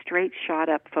not a straight shot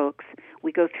up, folks.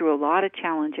 We go through a lot of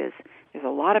challenges. There's a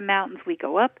lot of mountains we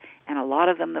go up and a lot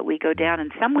of them that we go down,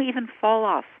 and some we even fall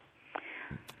off.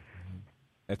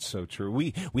 That's so true.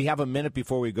 We have a minute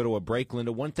before we go to a break,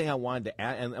 Linda. One thing I wanted to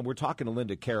add, and we're talking to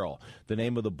Linda Carroll. The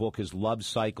name of the book is Love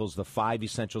Cycles, The 5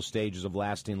 Essential Stages of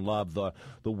Lasting Love. The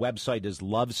website is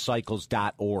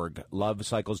lovecycles.org,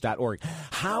 lovecycles.org.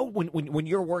 How, when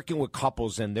you're working with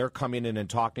couples and they're coming in and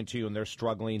talking to you and they're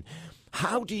struggling,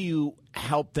 how do you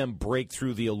help them break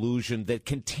through the illusion that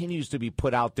continues to be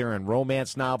put out there in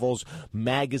romance novels,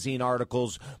 magazine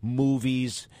articles,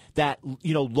 movies, that,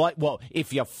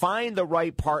 if you find the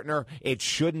right partner, it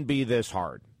shouldn't be this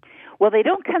hard? Well, they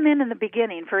don't come in the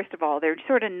beginning, first of all. They're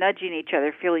sort of nudging each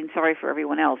other, feeling sorry for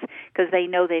everyone else, because they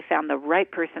know they found the right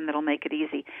person that'll make it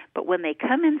easy. But when they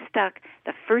come in stuck,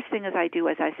 the first thing I do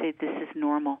is I say, this is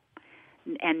normal.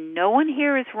 And no one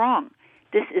here is wrong.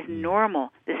 This is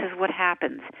normal. This is what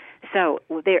happens. So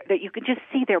you can just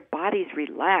see their bodies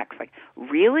relax. Like,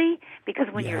 really? Because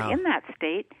when you're in that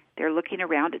state, they're looking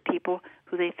around at people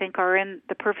who they think are in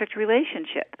the perfect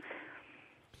relationship.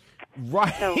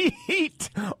 Right. So,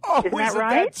 isn't that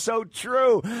right? That so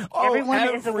true?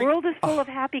 The world is full of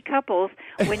happy couples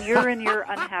when you're in your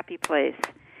unhappy place.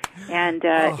 And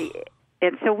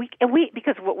so we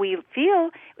because what we feel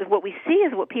is what we see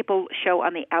is what people show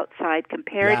on the outside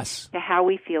compared to how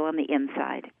we feel on the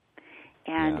inside.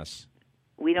 And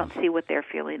we don't see what they're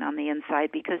feeling on the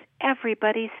inside, because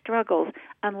everybody struggles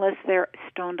unless they're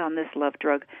stoned on this love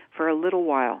drug for a little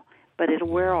while, but it'll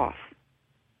wear off.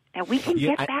 And we can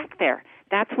get back there.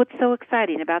 That's what's so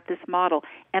exciting about this model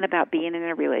and about being in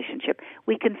a relationship.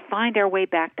 We can find our way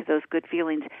back to those good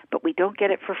feelings, but we don't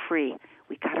get it for free.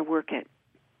 We got to work it.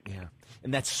 Yeah.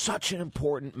 And that's such an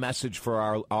important message for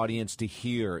our audience to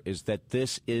hear, is that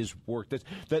this is work.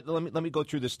 Let me go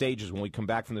through the stages. When we come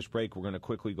back from this break, we're going to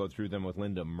quickly go through them with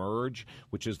Linda. Merge,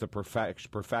 which is the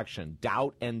perfection.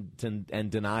 Doubt and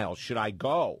denial. Should I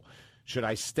go? Should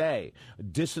I stay?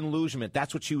 Disillusionment.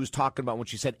 That's what she was talking about when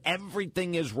she said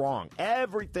everything is wrong.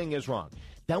 Everything is wrong.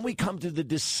 Then we come to the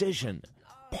decision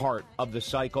part of the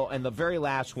cycle, and the very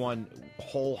last one,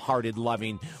 wholehearted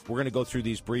loving. We're going to go through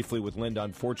these briefly with Linda.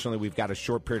 Unfortunately, we've got a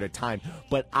short period of time,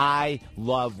 but I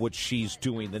love what she's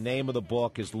doing. The name of the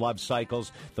book is Love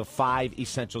Cycles, The 5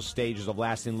 Essential Stages of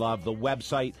Lasting Love. The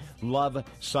website,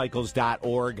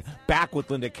 lovecycles.org. Back with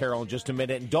Linda Carroll in just a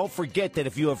minute. And don't forget that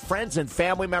if you have friends and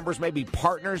family members, maybe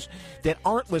partners that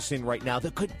aren't listening right now,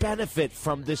 that could benefit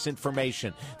from this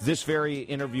information, this very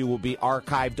interview will be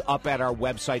archived up at our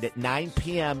website at 9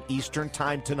 p.m. Eastern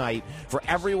Time tonight for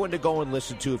everyone to go and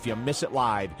listen to. If you miss it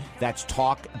live, that's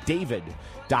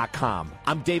talkdavid.com.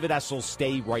 I'm David Essel.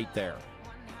 Stay right there.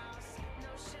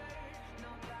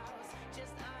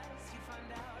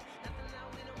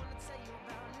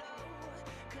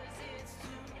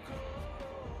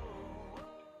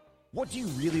 What do you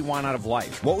really want out of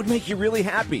life? What would make you really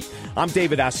happy? I'm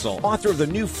David Essel, author of the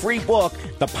new free book,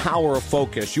 The Power of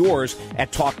Focus, yours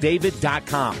at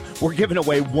TalkDavid.com. We're giving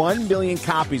away 1 million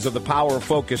copies of The Power of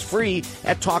Focus free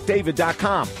at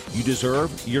TalkDavid.com. You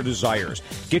deserve your desires.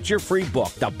 Get your free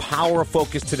book, The Power of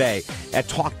Focus, today at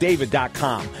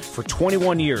TalkDavid.com. For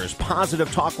 21 years, Positive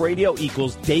Talk Radio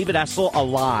equals David Essel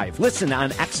alive. Listen on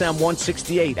XM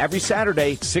 168 every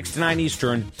Saturday, 6 to 9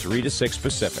 Eastern, 3 to 6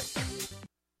 Pacific.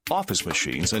 Office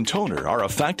machines and toner are a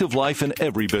fact of life in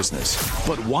every business.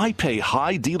 But why pay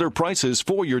high dealer prices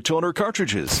for your toner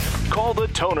cartridges? Call the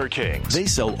Toner Kings. They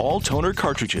sell all toner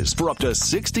cartridges for up to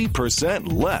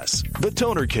 60% less. The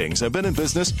Toner Kings have been in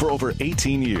business for over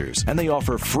 18 years, and they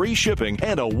offer free shipping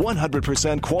and a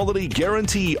 100% quality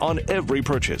guarantee on every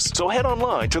purchase. So head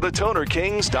online to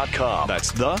thetonerkings.com.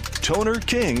 That's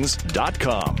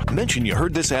thetonerkings.com. Mention you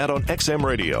heard this ad on XM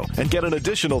Radio and get an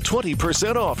additional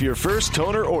 20% off your first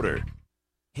toner order.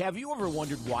 Have you ever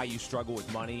wondered why you struggle with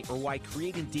money, or why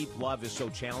creating deep love is so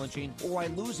challenging, or why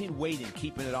losing weight and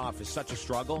keeping it off is such a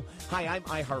struggle? Hi, I'm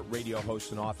iHeartRadio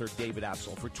host and author David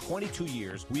Essel. For 22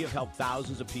 years, we have helped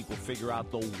thousands of people figure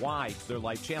out the why to their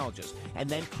life challenges and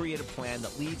then create a plan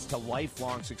that leads to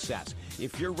lifelong success.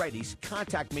 If you're ready,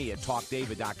 contact me at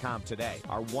TalkDavid.com today.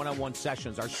 Our one-on-one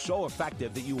sessions are so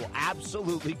effective that you will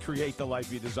absolutely create the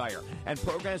life you desire. And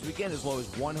programs begin as low as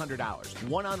 $100.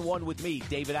 One-on-one with me,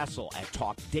 David Essel, at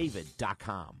TalkDavid.com.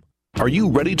 Are you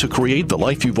ready to create the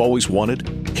life you've always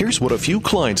wanted? Here's what a few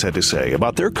clients had to say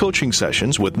about their coaching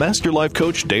sessions with Master Life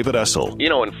Coach David Essel. You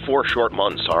know, in 4 short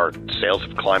months, our sales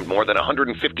have climbed more than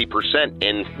 150%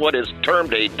 in what is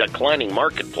termed a declining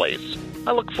marketplace.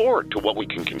 I look forward to what we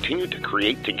can continue to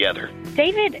create together.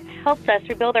 David helped us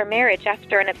rebuild our marriage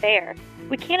after an affair.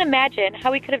 We can't imagine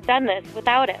how we could have done this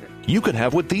without him. You can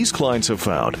have what these clients have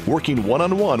found working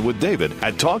one-on-one with David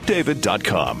at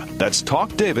TalkDavid.com. That's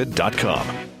TalkDavid.com.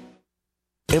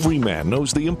 Every man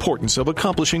knows the importance of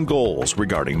accomplishing goals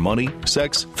regarding money,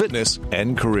 sex, fitness,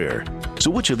 and career. So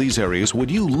which of these areas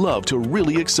would you love to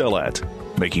really excel at?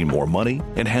 Making more money,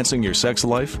 enhancing your sex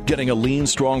life, getting a lean,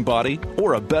 strong body,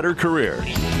 or a better career?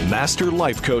 Master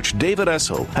Life Coach David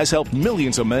Essel has helped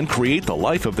millions of men create the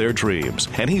life of their dreams,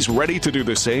 and he's ready to do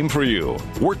the same for you.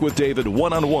 Work with David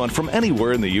one-on-one from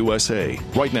anywhere in the USA.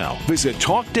 Right now, visit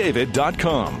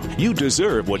TalkDavid.com. You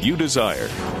deserve what you desire.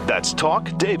 That's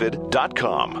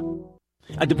TalkDavid.com.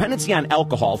 A dependency on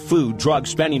alcohol, food, drugs,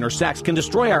 spending, or sex can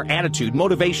destroy our attitude,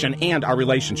 motivation, and our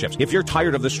relationships. If you're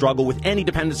tired of the struggle with any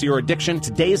dependency or addiction,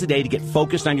 today is the day to get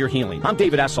focused on your healing. I'm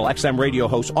David Essel, XM Radio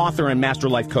host, author, and Master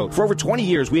Life Coach. For over 20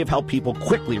 years, we have helped people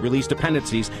quickly release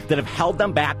dependencies that have held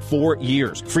them back for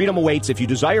years. Freedom awaits. If you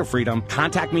desire freedom,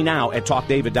 contact me now at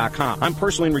TalkDavid.com. I'm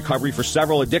personally in recovery for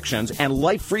several addictions, and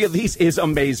life free of these is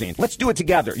amazing. Let's do it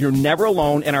together. You're never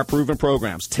alone in our proven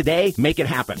programs. Today, make it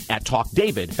happen at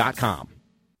TalkDavid.com.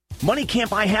 Money can't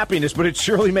buy happiness, but it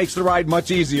surely makes the ride much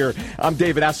easier. I'm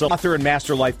David Essel, author and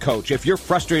Master Life Coach. If you're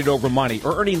frustrated over money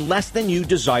or earning less than you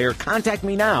desire, contact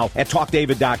me now at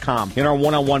TalkDavid.com. In our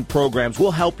one-on-one programs,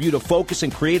 we'll help you to focus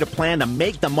and create a plan to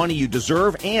make the money you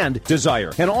deserve and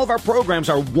desire. And all of our programs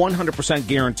are 100%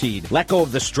 guaranteed. Let go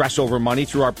of the stress over money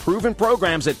through our proven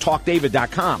programs at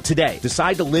TalkDavid.com. Today,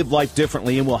 decide to live life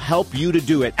differently, and we'll help you to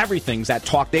do it. Everything's at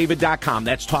TalkDavid.com.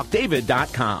 That's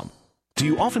TalkDavid.com. Do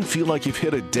you often feel like you've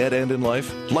hit a dead end in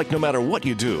life? Like no matter what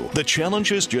you do, the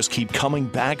challenges just keep coming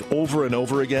back over and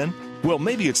over again? Well,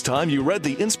 maybe it's time you read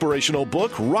the inspirational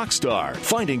book, Rockstar,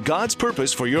 Finding God's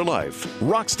Purpose for Your Life.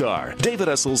 Rockstar, David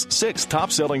Essel's 6th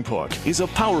top-selling book, is a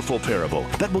powerful parable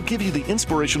that will give you the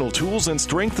inspirational tools and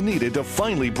strength needed to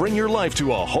finally bring your life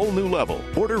to a whole new level.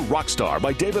 Order Rockstar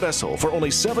by David Essel for only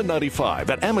 $7.95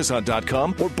 at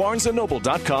Amazon.com or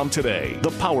BarnesandNoble.com today.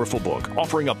 The powerful book,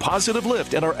 offering a positive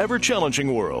lift in our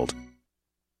ever-challenging world.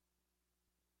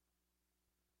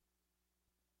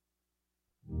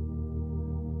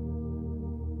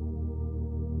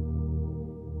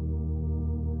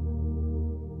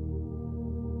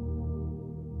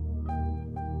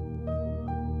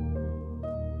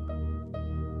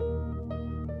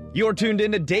 You're tuned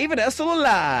in to David Essel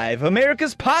Alive,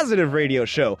 America's positive radio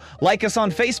show. Like us on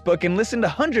Facebook and listen to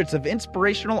hundreds of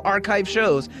inspirational archive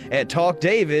shows at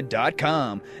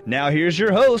TalkDavid.com. Now here's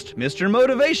your host, Mr.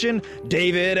 Motivation,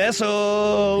 David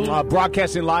Essel.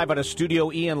 Broadcasting live out of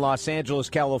Studio E in Los Angeles,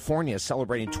 California,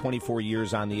 celebrating 24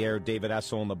 years on the air. David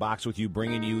Essel in the box with you,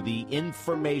 bringing you the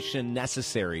information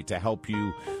necessary to help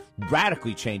you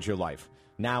radically change your life.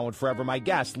 now and forever. My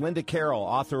guest, Linda Carroll,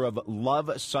 author of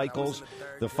Love Cycles,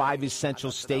 The 5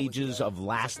 Essential Stages of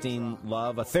Lasting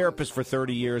Love, a therapist for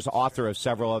 30 years, author of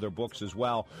several other books as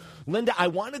well. Linda, I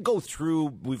want to go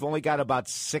through, we've only got about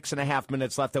 6.5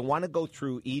 minutes left. I want to go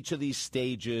through each of these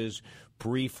stages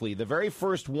briefly. The very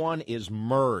first one is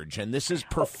merge, and this is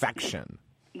perfection.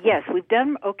 Yes, we've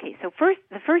done, okay, so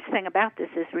the first thing about this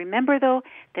is remember, though,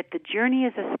 that the journey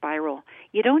is a spiral.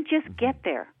 You don't just get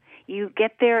there. You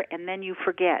get there and then you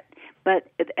forget.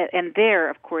 And there,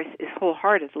 of course, is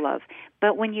wholehearted love.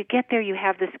 But when you get there, you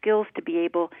have the skills to be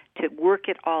able to work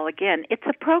it all again. It's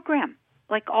a program,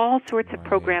 like all sorts of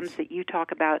programs that you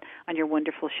talk about on your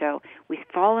wonderful show. We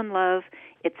fall in love.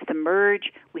 It's the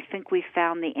merge. We think we've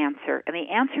found the answer. And the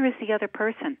answer is the other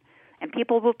person. And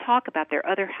people will talk about their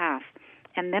other half.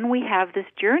 And then we have this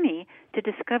journey to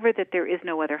discover that there is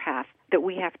no other half, that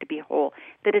we have to be whole,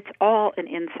 that it's all an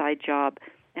inside job.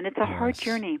 And it's a hard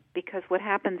journey because what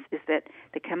happens is that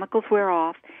the chemicals wear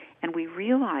off and we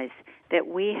realize that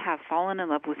we have fallen in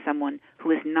love with someone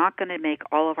who is not going to make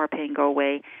all of our pain go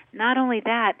away. Not only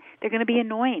that, they're going to be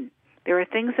annoying. There are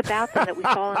things about them that we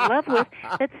fall in love with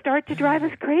that start to drive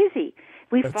us crazy.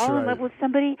 We fall in love with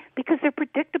somebody because they're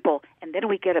predictable, and then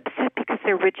we get upset because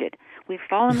they're rigid. We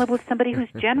fall in love with somebody who's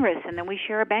generous, and then we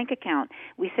share a bank account.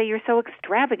 We say, you're so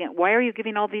extravagant. Why are you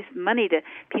giving all this money to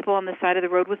people on the side of the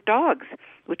road with dogs?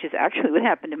 Which is actually what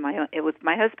happened with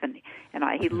my husband and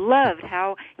I. He loved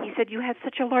how he said, you have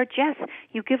such a largesse.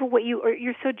 You give away,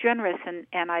 you're so generous,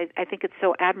 and I think it's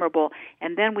so admirable.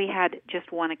 And then we had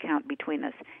just one account between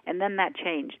us, and then that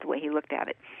changed the way he looked at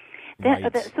it.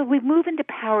 So we move into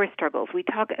power struggles.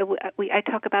 I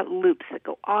talk about loops that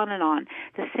go on,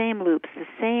 the same loops, the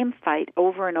same fight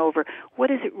over and over.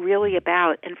 What is it really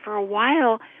about? And for a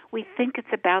while, we think it's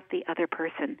about the other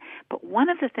person. But one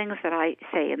of the things that I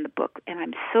say in the book, and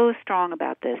I'm so strong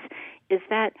about this, is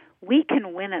that we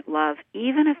can win at love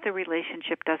even if the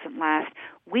relationship doesn't last.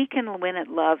 We can win at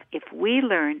love if we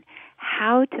learn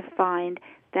how to find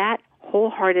that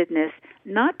wholeheartedness,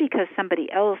 not because somebody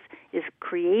else is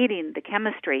creating the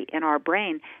chemistry in our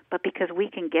brain, but because we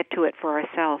can get to it for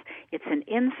ourselves. It's an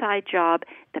inside job.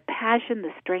 The passion,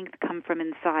 the strength come from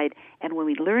inside. And when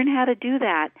we learn how to do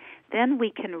that, then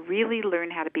we can really learn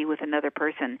how to be with another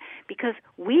person because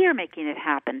we are making it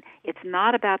happen. It's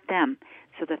not about them.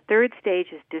 So the third stage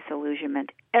is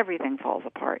disillusionment. Everything falls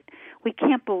apart. We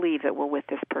can't believe that we're with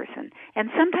this person. And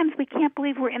sometimes we can't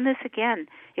believe we're in this again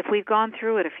if we've gone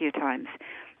through it a few times.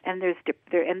 And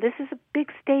and this is a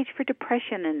big stage for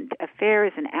depression and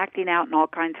affairs and acting out in all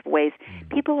kinds of ways.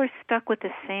 People are stuck with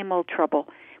the same old trouble.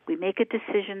 We make a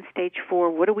decision, stage 4.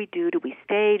 What do we do? Do we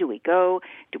stay? Do we go?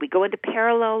 Do we go into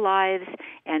parallel lives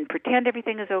and pretend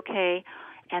everything is okay?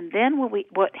 And then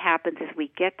what happens is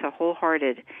we get to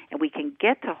wholehearted, and we can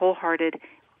get to wholehearted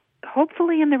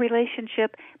hopefully in the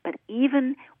relationship, but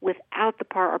even without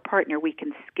our partner, we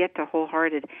can get to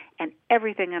wholehearted, and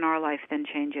everything in our life then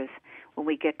changes when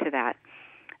we get to that.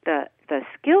 The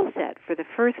skill set for the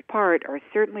first part are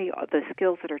certainly the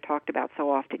skills that are talked about so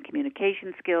often,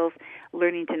 communication skills,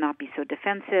 learning to not be so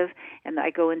defensive, and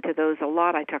I go into those a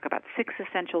lot. I talk about 6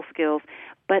 essential skills,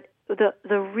 but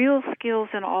the real skills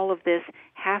in all of this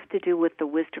have to do with the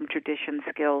wisdom tradition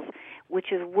skills,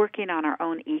 which is working on our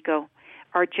own ego,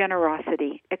 our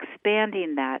generosity,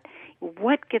 expanding that.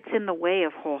 What gets in the way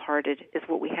of wholehearted is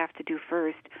what we have to do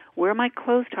first. Where am I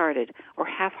closed-hearted or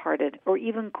half-hearted or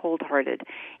even cold-hearted?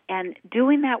 And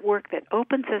doing that work that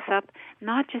opens us up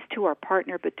not just to our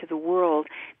partner but to the world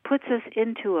puts us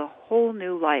into a whole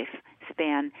new life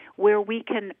span where we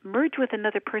can merge with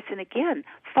another person again,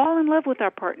 fall in love with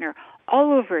our partner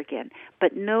all over again,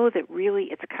 but know that really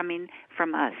it's coming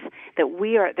from us,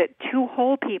 that 2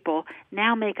 whole people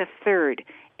now make a third.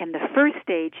 In the first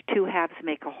stage, 2 halves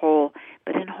make a whole,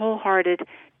 but in wholehearted,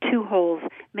 2 wholes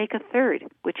make a third,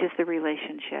 which is the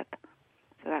relationship.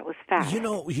 So that was fast. You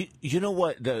know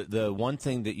what? The one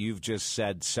thing that you've just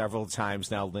said several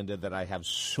times now, Linda, that I have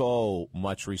so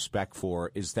much respect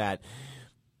for is that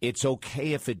it's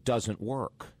okay if it doesn't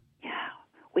work. Yeah,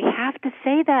 we have to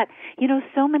say that.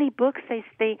 So many books,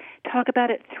 they talk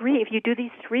about it 3. If you do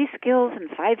these 3 skills and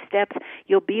 5 steps,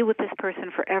 you'll be with this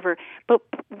person forever. But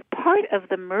part of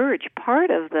the merge, part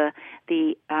of the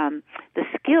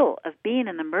skill of being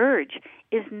in the merge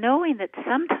is knowing that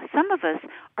some of us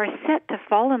are set to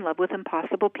fall in love with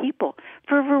impossible people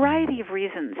for a variety of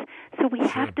reasons. So we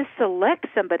have to select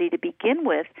somebody to begin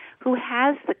with who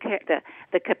has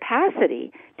the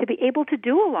capacity to be able to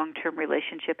do a long-term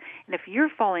relationship. And if you're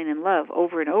falling in love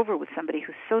over and over with somebody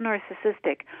who's so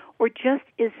narcissistic or just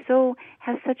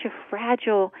has such a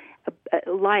fragile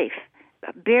life,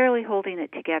 barely holding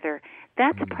it together,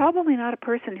 that's probably not a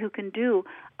person who can do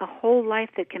a whole life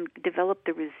that can develop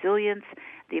the resilience,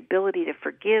 the ability to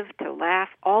forgive, to laugh,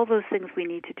 all those things we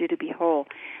need to do to be whole.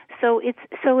 So it's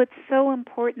so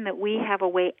important that we have a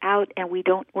way out, and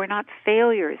we're not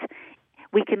failures.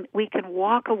 We can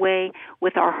walk away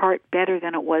with our heart better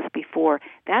than it was before.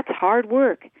 That's hard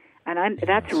work, and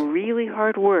that's really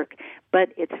hard work. But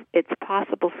it's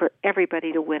possible for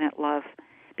everybody to win at love,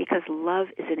 because love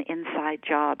is an inside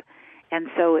job. And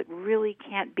so it really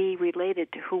can't be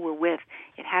related to who we're with.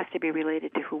 It has to be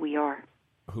related to who we are.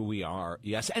 Who we are,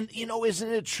 yes. And,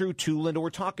 isn't it true, too, Linda? We're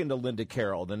talking to Linda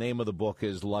Carroll. The name of the book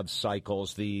is Love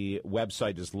Cycles. The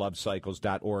website is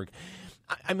lovecycles.org.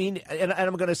 I mean, and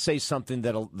I'm going to say something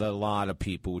that a lot of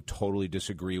people would totally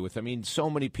disagree with. I mean, so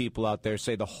many people out there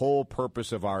say the whole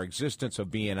purpose of our existence,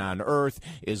 of being on Earth,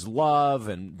 is love,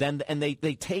 and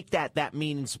they take that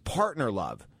means partner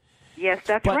love. Yes,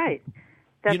 that's right.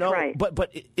 That's right.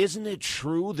 But isn't it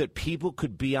true that people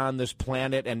could be on this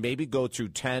planet and maybe go through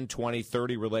 10, 20,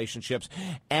 30 relationships,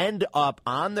 end up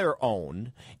on their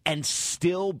own, and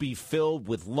still be filled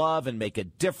with love and make a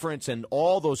difference and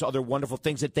all those other wonderful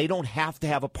things, that they don't have to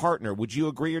have a partner? Would you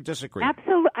agree or disagree?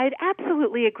 I'd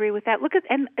absolutely agree with that.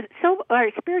 So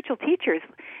our spiritual teachers,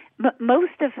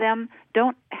 most of them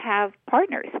don't have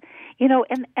partners. And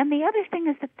the other thing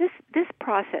is that this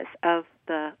process of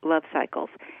the love cycles,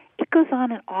 it goes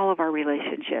on in all of our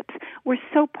relationships. We're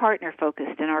so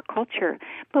partner-focused in our culture,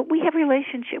 but we have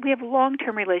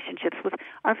long-term relationships with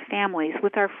our families,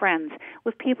 with our friends,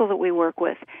 with people that we work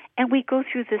with, and we go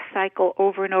through this cycle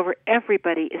over and over.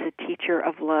 Everybody is a teacher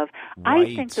of love. Right.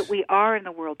 I think that we are in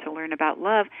the world to learn about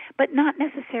love, but not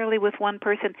necessarily with one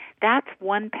person. That's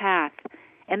one path.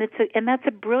 And that's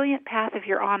a brilliant path if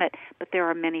you're on it, but there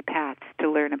are many paths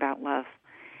to learn about love.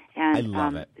 And I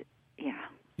love it. Yeah.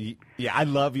 Yeah, I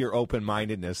love your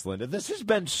open-mindedness, Linda. This has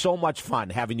been so much fun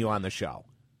having you on the show.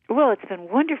 Well, it's been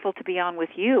wonderful to be on with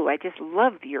you. I just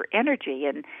love your energy,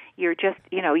 and you're just,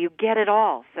 you get it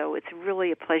all. So it's really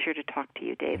a pleasure to talk to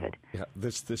you, David. Yeah,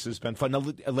 this has been fun. Now,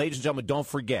 ladies and gentlemen, don't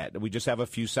forget, we just have a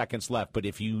few seconds left, but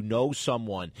if you know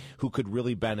someone who could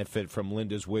really benefit from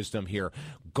Linda's wisdom here,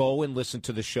 go and listen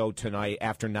to the show tonight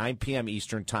after 9 p.m.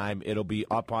 Eastern Time. It'll be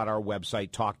up on our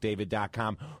website,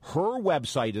 talkdavid.com. Her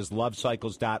website is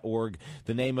lovecycles.org.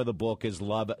 The name of the book is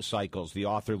Love Cycles, the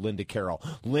author, Linda Carroll.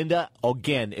 Linda,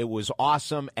 again, it was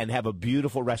awesome, and have a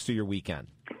beautiful rest of your weekend.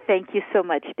 Thank you so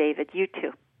much, David. You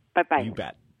too. Bye-bye. You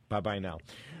bet. Bye-bye now.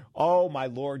 Oh, my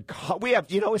Lord. We have,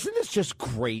 isn't this just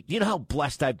great? You know how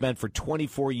blessed I've been for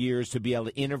 24 years to be able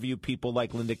to interview people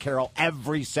like Linda Carroll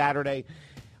every Saturday?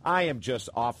 I am just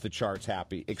off the charts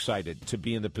happy, excited to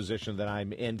be in the position that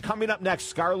I'm in. Coming up next,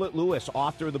 Scarlett Lewis,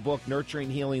 author of the book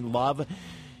Nurturing Healing Love.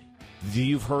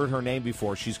 You've heard her name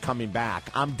before. She's coming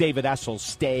back. I'm David Essel.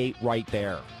 Stay right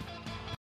there.